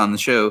a guest on the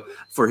show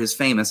for his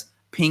famous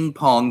ping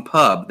pong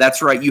pub.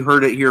 That's right. You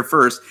heard it here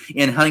first.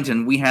 In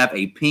Huntington, we have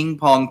a ping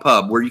pong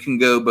pub where you can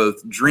go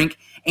both drink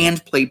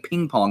and play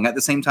ping pong at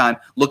the same time.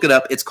 Look it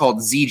up. It's called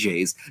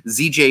ZJ's.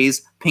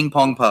 ZJ's Ping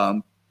Pong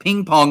Pub.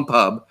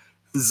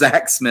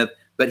 Zach Smith,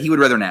 but he would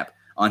rather nap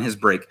on his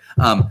break.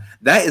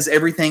 That is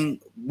everything.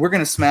 We're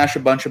going to smash a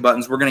bunch of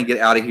buttons. We're going to get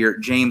out of here.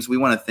 James, we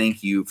want to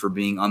thank you for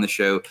being on the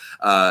show.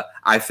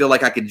 I feel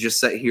like I could just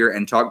sit here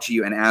and talk to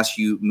you and ask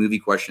you movie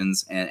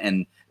questions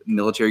and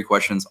military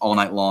questions all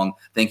night long.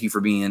 Thank you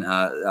for being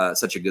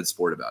such a good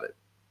sport about it.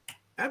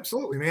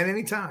 Absolutely, man.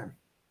 Anytime.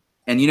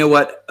 And you know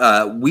what?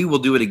 We will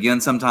do it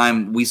again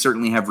sometime. We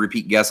certainly have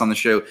repeat guests on the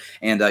show.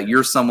 And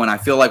you're someone, I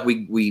feel like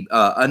we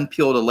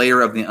unpeeled a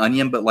layer of the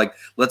onion, but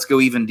let's go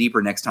even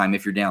deeper next time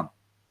if you're down.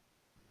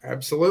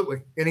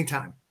 Absolutely.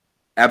 Anytime.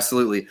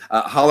 Absolutely.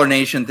 Holler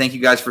Nation, thank you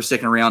guys for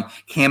sticking around.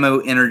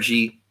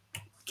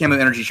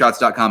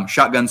 CamoEnergyShots.com,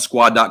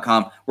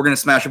 ShotgunSquad.com. We're going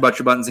to smash a bunch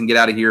of buttons and get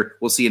out of here.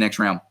 We'll see you next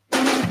round.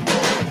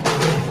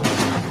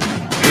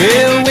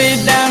 Well,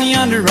 way down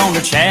yonder on the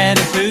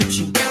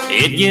Chattahoochee,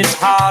 it gets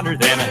hotter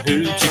than a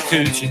hoochie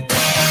coochie.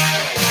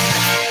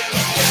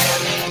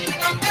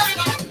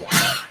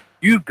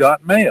 You've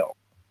got mail.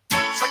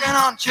 Sucking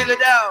on chili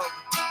dog,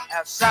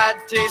 outside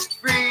taste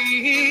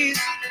freeze.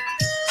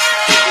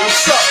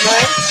 What's up,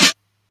 man?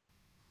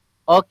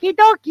 Okie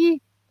dokie.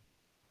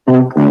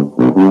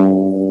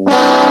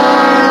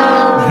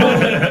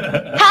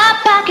 Hot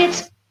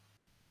Pockets.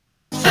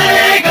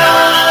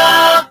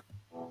 Sega!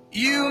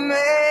 You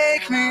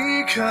make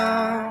me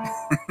come.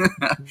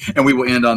 And we will end on